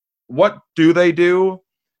 What do they do?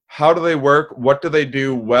 How do they work? What do they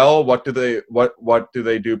do well? What do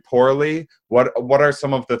they do poorly? What are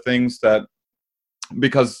some of the things that,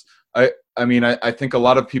 because I mean, I think a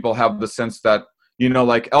lot of people have the sense that,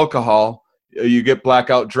 like alcohol, you get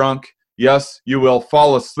blackout drunk. Yes, you will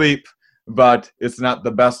fall asleep, but it's not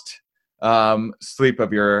the best sleep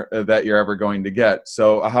that you're ever going to get.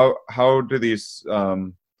 So how do these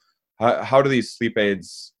sleep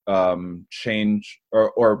aids change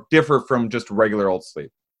or differ from just regular old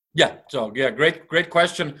sleep? Yeah. So yeah, great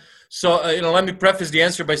question. So let me preface the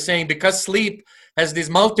answer by saying, because sleep has these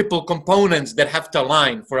multiple components that have to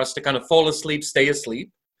align for us to kind of fall asleep, stay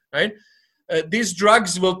asleep, right? These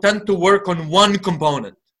drugs will tend to work on one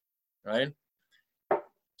component, right?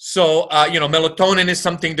 So melatonin is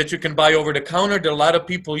something that you can buy over the counter that a lot of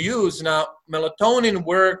people use. Now, melatonin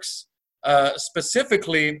works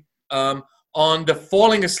specifically on the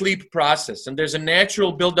falling asleep process, and there's a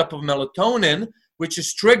natural buildup of melatonin which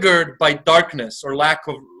is triggered by darkness or lack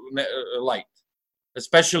of light,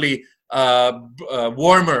 especially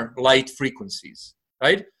warmer light frequencies,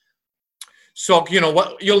 right? So,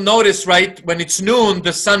 what you'll notice, right, when it's noon,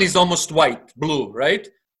 the sun is almost white, blue, right?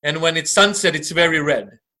 And when it's sunset, it's very red.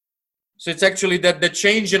 So it's actually that the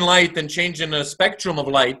change in light and change in the spectrum of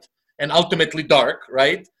light and ultimately dark,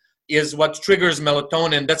 right, is what triggers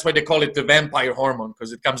melatonin. That's why they call it the vampire hormone,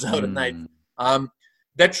 because it comes out at night.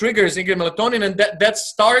 That triggers melatonin, and that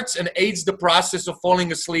starts and aids the process of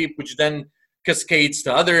falling asleep, which then cascades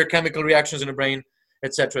to other chemical reactions in the brain,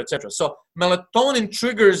 et cetera, et cetera. So melatonin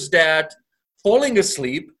triggers that falling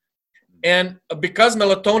asleep, and because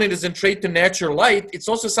melatonin isn't trained to natural light, it's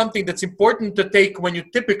also something that's important to take when you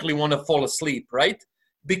typically want to fall asleep, right?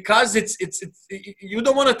 Because it's you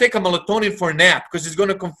don't want to take a melatonin for a nap, because it's going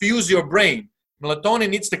to confuse your brain. Melatonin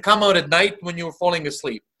needs to come out at night when you're falling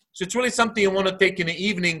asleep. So it's really something you want to take in the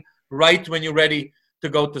evening, right when you're ready to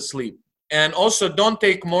go to sleep. And also, don't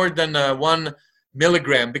take more than 1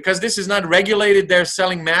 milligram, because this is not regulated. They're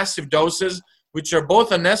selling massive doses, which are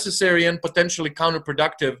both unnecessary and potentially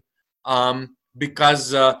counterproductive,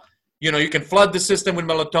 because you can flood the system with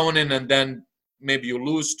melatonin and then maybe you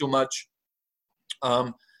lose too much.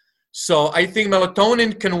 So I think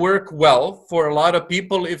melatonin can work well for a lot of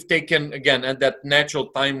people if they can, again, at that natural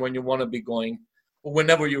time when you want to be going,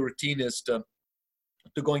 whenever your routine is to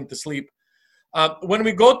going to sleep. When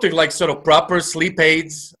we go to like sort of proper sleep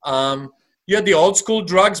aids, you had the old school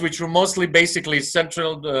drugs, which were mostly basically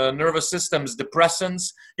central nervous systems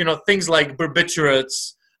depressants, things like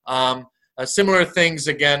barbiturates, similar things,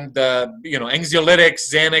 again, the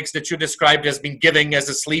anxiolytics, Xanax that you described has been giving as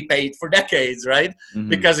a sleep aid for decades, right? Mm-hmm.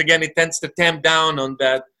 Because again, it tends to tamp down on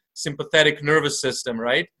that sympathetic nervous system,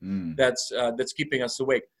 right? That's keeping us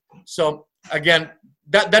awake. So again,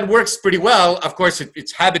 that works pretty well. Of course,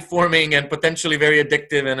 it's habit forming and potentially very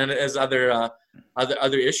addictive, and it has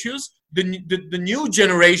other issues. The new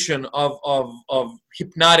generation of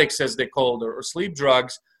hypnotics, as they called, or sleep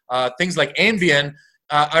drugs, things like Ambien,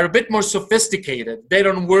 are a bit more sophisticated. They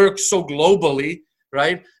don't work so globally,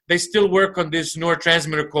 right? They still work on this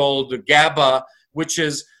neurotransmitter called GABA, which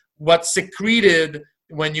is what's secreted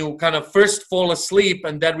when you kind of first fall asleep,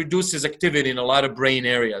 and that reduces activity in a lot of brain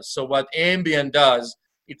areas. So what Ambien does,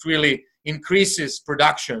 it really increases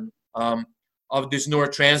production of this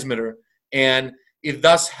neurotransmitter, and it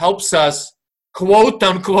thus helps us, quote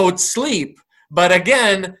unquote, sleep. But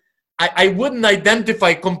again, I wouldn't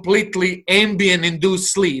identify completely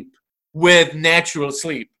Ambien-induced sleep with natural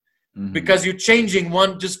sleep, because you're changing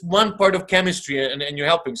just one part of chemistry and you're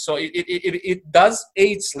helping. So it does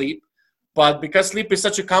aid sleep, but because sleep is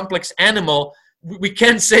such a complex animal, we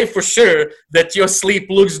can't say for sure that your sleep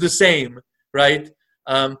looks the same, right?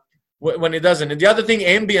 When it doesn't. And the other thing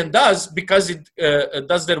Ambien does, because it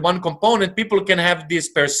does that one component, people can have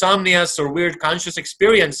these parsomnias or weird conscious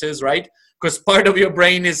experiences, right? Because part of your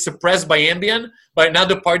brain is suppressed by Ambien, but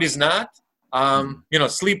another part is not.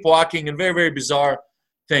 Sleepwalking and very, very bizarre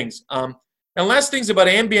things. And last things about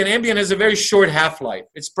Ambien. Ambien has a very short half-life.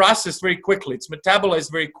 It's processed very quickly. It's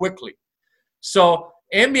metabolized very quickly. So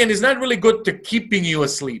Ambien is not really good to keeping you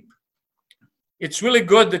asleep. It's really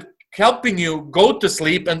good at helping you go to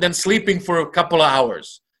sleep and then sleeping for a couple of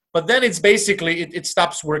hours. But then it's basically, it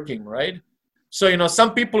stops working, right? So,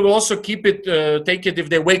 some people will also keep it, take it if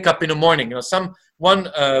they wake up in the morning. One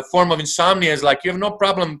form of insomnia is like you have no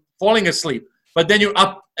problem falling asleep, but then you're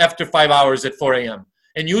up after 5 hours at 4 a.m.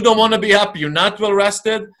 And you don't want to be up. You're not well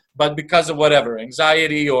rested, but because of whatever,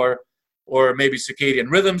 anxiety or maybe circadian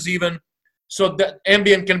rhythms even. So that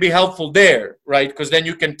Ambien can be helpful there, right? Because then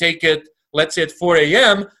you can take it, let's say at 4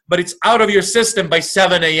 a.m., but it's out of your system by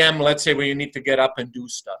 7 a.m., let's say, when you need to get up and do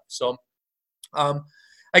stuff. So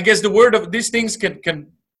I guess the word of these things can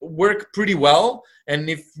work pretty well. And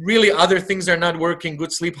if really other things are not working,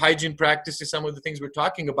 good sleep hygiene practices, some of the things we're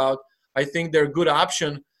talking about, I think they're a good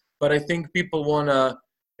option. But I think people want to,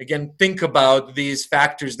 again, think about these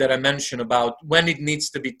factors that I mentioned about when it needs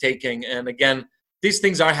to be taken. And again, these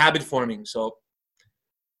things are habit forming. So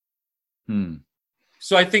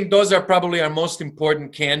I think those are probably our most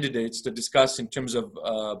important candidates to discuss in terms of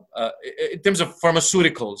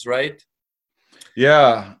pharmaceuticals, right?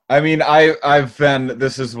 Yeah. I mean,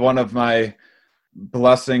 this is one of my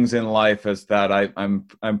blessings in life is that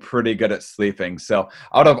I'm pretty good at sleeping. So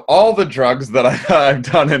out of all the drugs that I've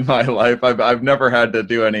done in my life, I've never had to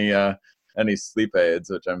do any sleep aids,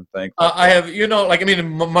 which I'm thankful I for. have,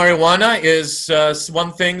 marijuana is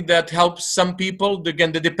one thing that helps some people.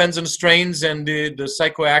 Again, that depends on strains and the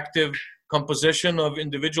psychoactive composition of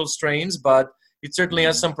individual strains, but it certainly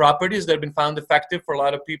has some properties that have been found effective for a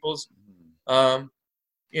lot of people's um,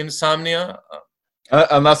 insomnia.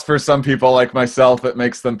 Unless for some people like myself, it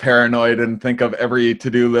makes them paranoid and think of every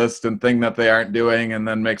to-do list and thing that they aren't doing, and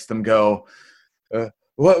then makes them go,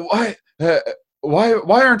 "What?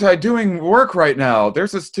 Why aren't I doing work right now?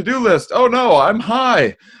 There's this to-do list. Oh no, I'm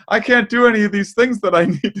high. I can't do any of these things that I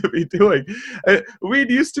need to be doing." Weed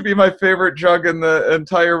used to be my favorite drug in the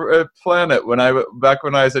entire planet back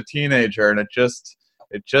when I was a teenager, and it just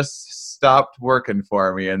stopped working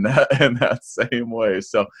for me in that same way.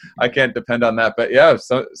 So I can't depend on that. But yeah,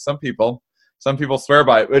 some people swear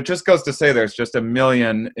by it. It just goes to say there's just a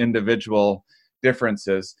million individual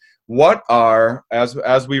differences. What are,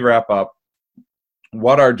 as we wrap up,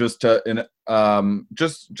 what are just to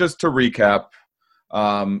recap,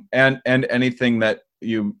 and anything that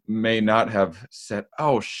you may not have said?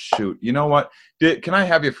 Oh shoot! You know what? Can I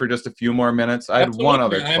have you for just a few more minutes? I had one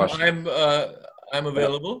other question. I'm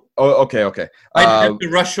available. Oh, okay. I have to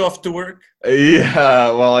rush off to work.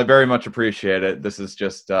 Yeah, well, I very much appreciate it. This is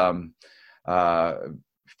just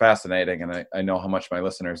fascinating, and I know how much my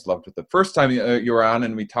listeners loved it the first time you were on,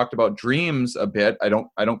 and we talked about dreams a bit. I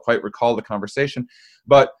don't quite recall the conversation,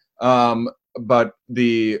 but every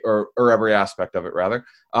aspect of it rather.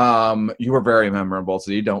 You were very memorable,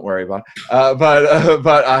 so you don't worry about it.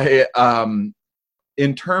 But I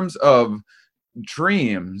in terms of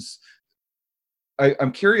dreams,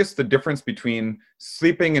 I'm curious the difference between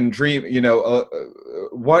sleeping and dream.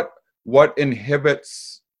 What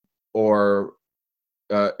inhibits or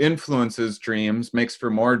influences dreams, makes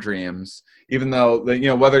for more dreams, even though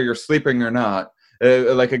whether you're sleeping or not.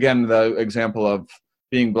 Like again, the example of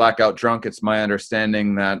being blackout drunk. It's my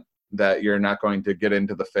understanding that you're not going to get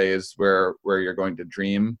into the phase where you're going to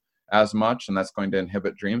dream as much, and that's going to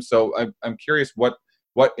inhibit dreams. So I'm curious what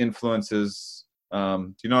influences.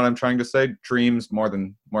 Do you know what I'm trying to say? Dreams more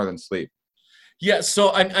than sleep. Yeah.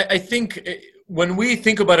 So I think when we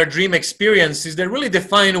think about our dream experiences, they really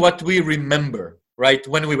define what we remember, right?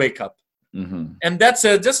 When we wake up. Mm-hmm. And that's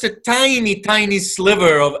just a tiny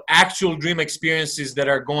sliver of actual dream experiences that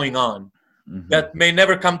are going on, mm-hmm. that may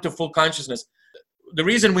never come to full consciousness. The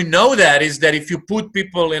reason we know that is that if you put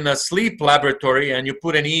people in a sleep laboratory and you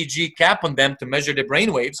put an EEG cap on them to measure the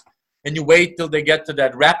brain waves, and you wait till they get to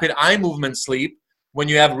that rapid eye movement sleep, when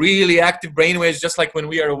you have really active brainwaves, just like when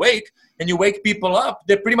we are awake, and you wake people up,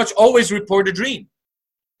 they pretty much always report a dream.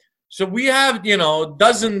 So we have,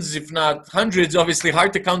 dozens, if not hundreds, obviously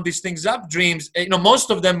hard to count these things up, dreams. Most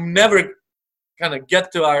of them never kind of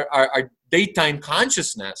get to our daytime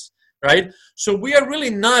consciousness, right? So we are really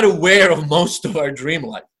not aware of most of our dream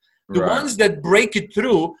life. The ones that break it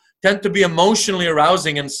through tend to be emotionally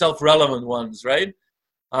arousing and self-relevant ones, right?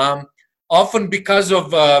 Often because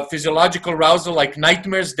of physiological arousal, like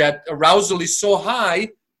nightmares, that arousal is so high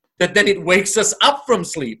that then it wakes us up from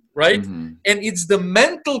sleep, right? Mm-hmm. And it's the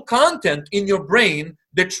mental content in your brain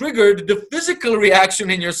that triggered the physical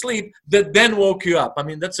reaction in your sleep that then woke you up. I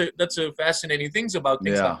mean, that's a fascinating thing about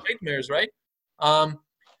things like nightmares, right?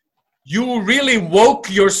 You really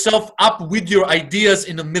woke yourself up with your ideas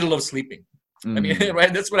in the middle of sleeping. Mm-hmm. I mean,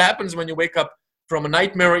 right? That's what happens when you wake up from a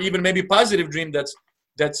nightmare or even maybe positive dream that's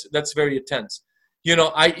very intense.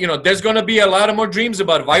 There's going to be a lot of more dreams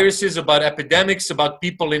about viruses, about epidemics, about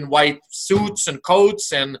people in white suits and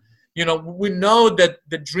coats. And, we know that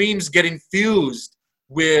the dreams get infused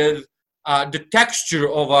with the texture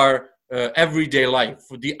of our everyday life,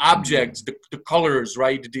 the objects, the colors,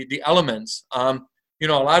 right? The elements. A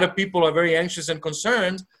lot of people are very anxious and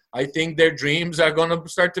concerned. I think their dreams are going to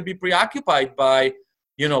start to be preoccupied by,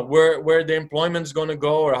 where their employment's going to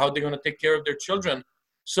go or how they're going to take care of their children.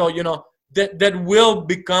 So, that will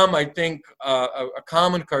become, I think, a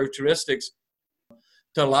common characteristics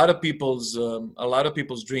to a lot of people's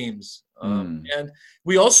dreams. And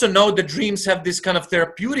we also know that dreams have this kind of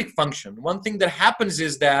therapeutic function. One thing that happens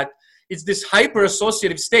is that it's this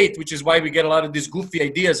hyper-associative state, which is why we get a lot of these goofy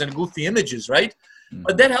ideas and goofy images, right? Mm-hmm.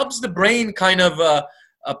 But that helps the brain kind of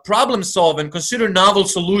problem solve and consider novel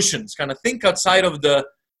solutions, kind of think outside of the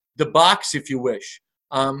box, if you wish.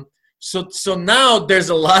 So now there's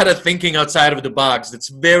a lot of thinking outside of the box that's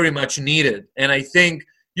very much needed. And I think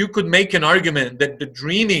you could make an argument that the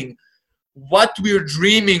dreaming what we're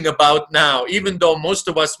dreaming about now, even though most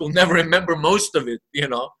of us will never remember most of it,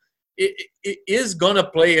 it is going to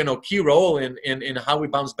play a key role in how we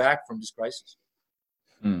bounce back from this crisis.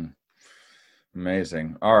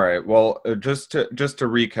 Amazing. All right. Well, just to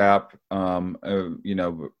recap,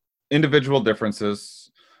 individual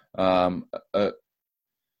differences,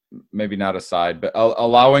 maybe not aside, but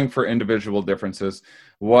allowing for individual differences.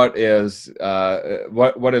 What is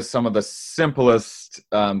some of the simplest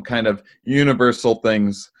kind of universal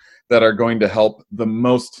things that are going to help the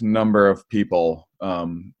most number of people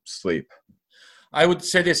sleep? I would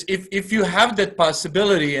say this: if you have that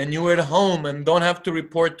possibility and you're at home and don't have to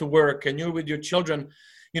report to work and you're with your children,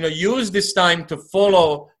 use this time to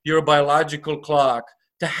follow your biological clock,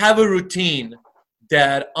 to have a routine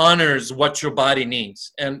that honors what your body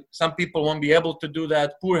needs. And some people won't be able to do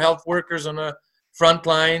that. Poor health workers on the front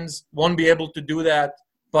lines won't be able to do that.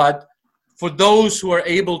 But for those who are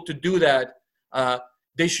able to do that,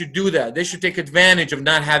 they should do that. They should take advantage of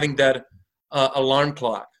not having that alarm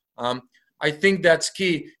clock. I think that's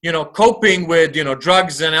key. Coping with,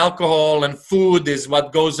 drugs and alcohol and food is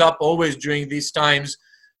what goes up always during these times.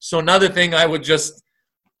 So another thing I would just,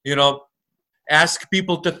 ask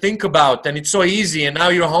people to think about, and it's so easy. And now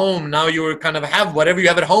you're home. Now you're kind of have whatever you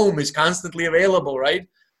have at home is constantly available, right?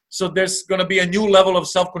 So there's going to be a new level of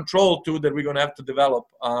self-control too that we're going to have to develop,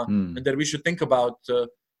 and that we should think about to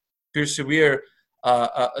persevere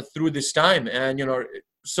through this time. And,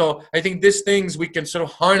 so I think these things we can sort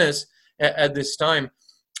of harness at this time.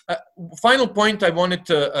 Final point I wanted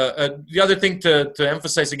to, the other thing to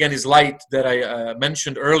emphasize again is light that I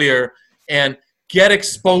mentioned earlier, and get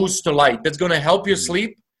exposed to light. That's going to help your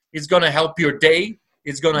sleep. It's going to help your day.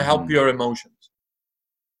 It's going to help your emotions.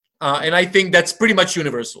 And I think that's pretty much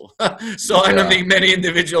universal. So I don't think many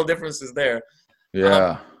individual differences there.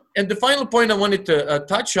 Yeah. And the final point I wanted to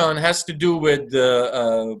touch on has to do with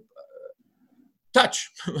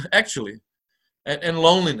touch, actually, and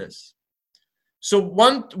loneliness. So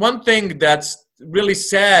one thing that's really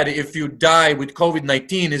sad if you die with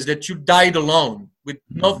COVID-19 is that you died alone with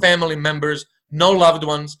no family members, no loved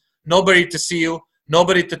ones, nobody to see you,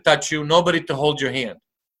 nobody to touch you, nobody to hold your hand.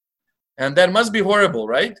 And that must be horrible,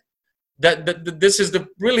 right? That this is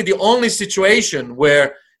really the only situation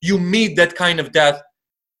where you meet that kind of death,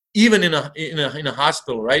 even in a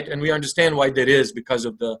hospital, right? And we understand why that is because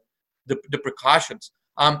of the precautions.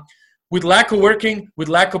 With lack of working, with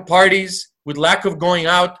lack of parties, with lack of going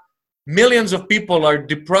out, millions of people are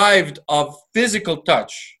deprived of physical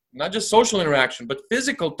touch, not just social interaction, but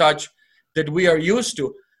physical touch that we are used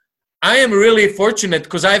to. I am really fortunate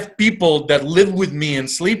because I have people that live with me and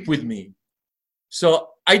sleep with me. So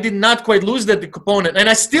I did not quite lose that component, and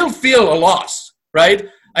I still feel a loss, right?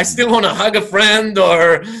 I still want to hug a friend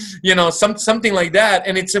or, something like that.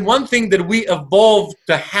 And it's one thing that we evolved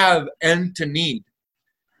to have and to need.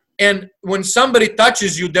 And when somebody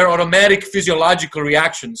touches you, there are automatic physiological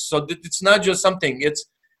reactions. So it's not just something. It's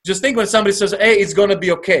just think when somebody says, hey, it's going to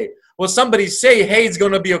be okay. Well, somebody say, hey, it's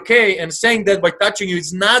going to be okay, and saying that by touching you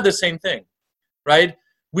is not the same thing, right?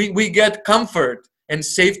 We get comfort and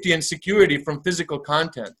safety and security from physical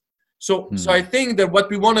content. So I think that what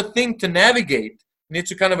we want to think to navigate, and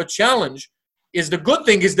it's a kind of a challenge, is the good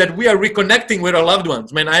thing is that we are reconnecting with our loved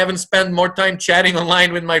ones. Man, I haven't spent more time chatting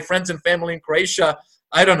online with my friends and family in Croatia,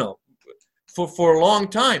 I don't know, for a long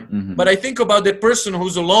time. But I think about that person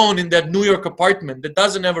who's alone in that New York apartment that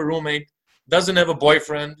doesn't have a roommate, doesn't have a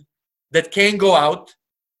boyfriend, that can't go out.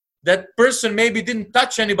 That person maybe didn't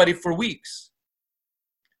touch anybody for weeks.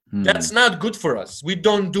 That's not good for us. We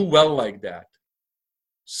don't do well like that.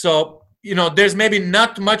 So, there's maybe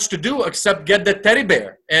not much to do except get that teddy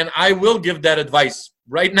bear. And I will give that advice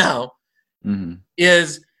right now,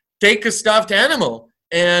 is take a stuffed animal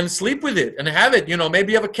and sleep with it and have it.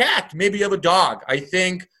 Maybe you have a cat, maybe you have a dog. I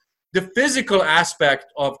think the physical aspect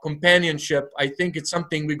of companionship, I think it's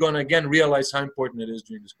something we're going to, again, realize how important it is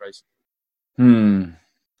during this crisis.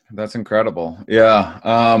 That's incredible.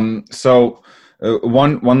 Yeah. So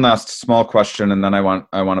one last small question, and then I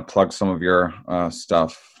want to plug some of your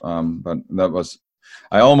stuff. But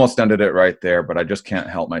I almost ended it right there, but I just can't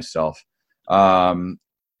help myself.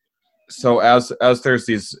 So as there's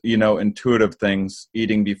these, intuitive things,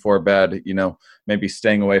 eating before bed, maybe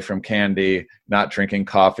staying away from candy, not drinking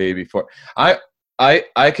coffee before I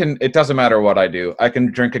can, it doesn't matter what I do. I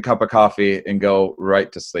can drink a cup of coffee and go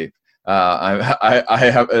right to sleep. I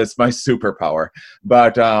have, it's my superpower,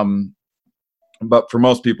 but for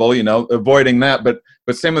most people, avoiding that, but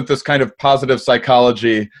same with this kind of positive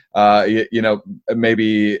psychology,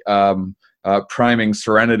 maybe priming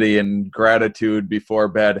serenity and gratitude before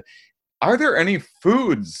bed. Are there any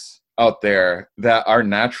foods out there that are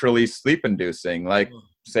naturally sleep-inducing, like,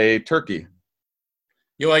 say, turkey.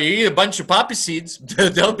 You eat a bunch of poppy seeds,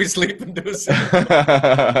 they'll be sleep-inducing.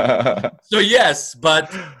 So yes,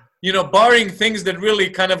 but, barring things that really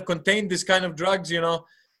kind of contain this kind of drugs,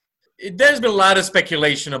 there's been a lot of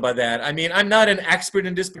speculation about that. I mean, I'm not an expert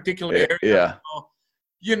in this particular area. Yeah.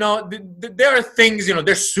 There are things,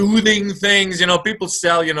 there's soothing things, people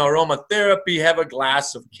sell, aromatherapy, have a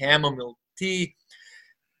glass of chamomile tea.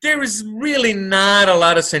 There is really not a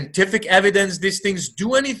lot of scientific evidence these things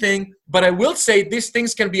do anything, but I will say these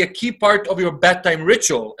things can be a key part of your bedtime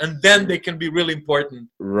ritual, and then they can be really important.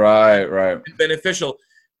 Right. And beneficial.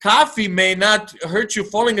 Coffee may not hurt you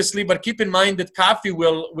falling asleep, but keep in mind that coffee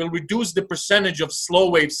will reduce the percentage of slow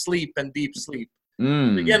wave sleep and deep sleep.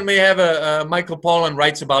 Again, may have Michael Pollan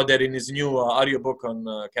writes about that in his new audiobook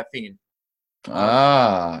on caffeine.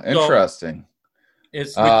 Interesting.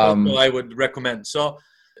 It's I would recommend. So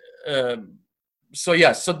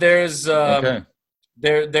yes, so there's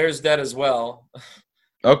there's that as well.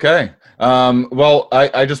 Okay. Well,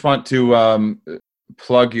 I just want to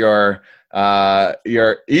plug your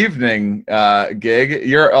evening gig.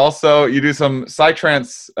 You do some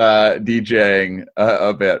psytrance DJing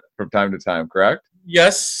a bit from time to time, correct?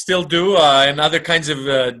 Yes, still do, and other kinds of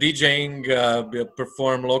DJing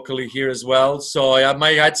perform locally here as well. So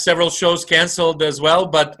I had several shows canceled as well,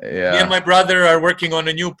 but me and my brother are working on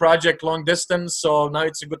a new project, long distance. So now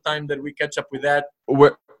it's a good time that we catch up with that.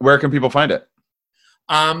 Where can people find it?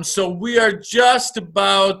 So we are just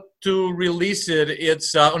about to release it.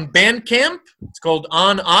 It's on Bandcamp. It's called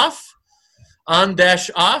On-Off on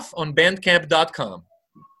Bandcamp.com.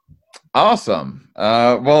 Awesome.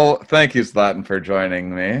 Well, thank you, Zlatan, for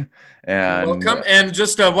joining me. And you're welcome. And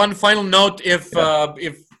just one final note: if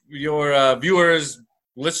your viewers,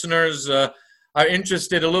 listeners are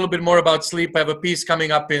interested a little bit more about sleep, I have a piece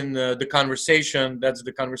coming up in The Conversation. That's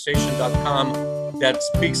theconversation.com. That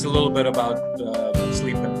speaks a little bit about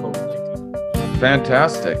sleep and COVID-19.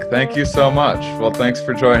 Fantastic. Thank you so much. Well, thanks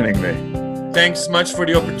for joining me. Thanks much for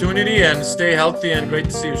the opportunity, and stay healthy, and great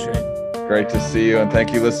to see you, Shane. Great to see you, and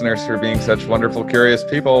thank you, listeners, for being such wonderful, curious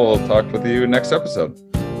people. We'll talk with you next episode.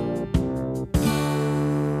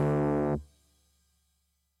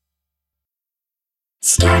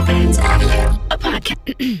 Starburns Audio, a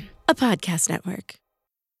podcast network.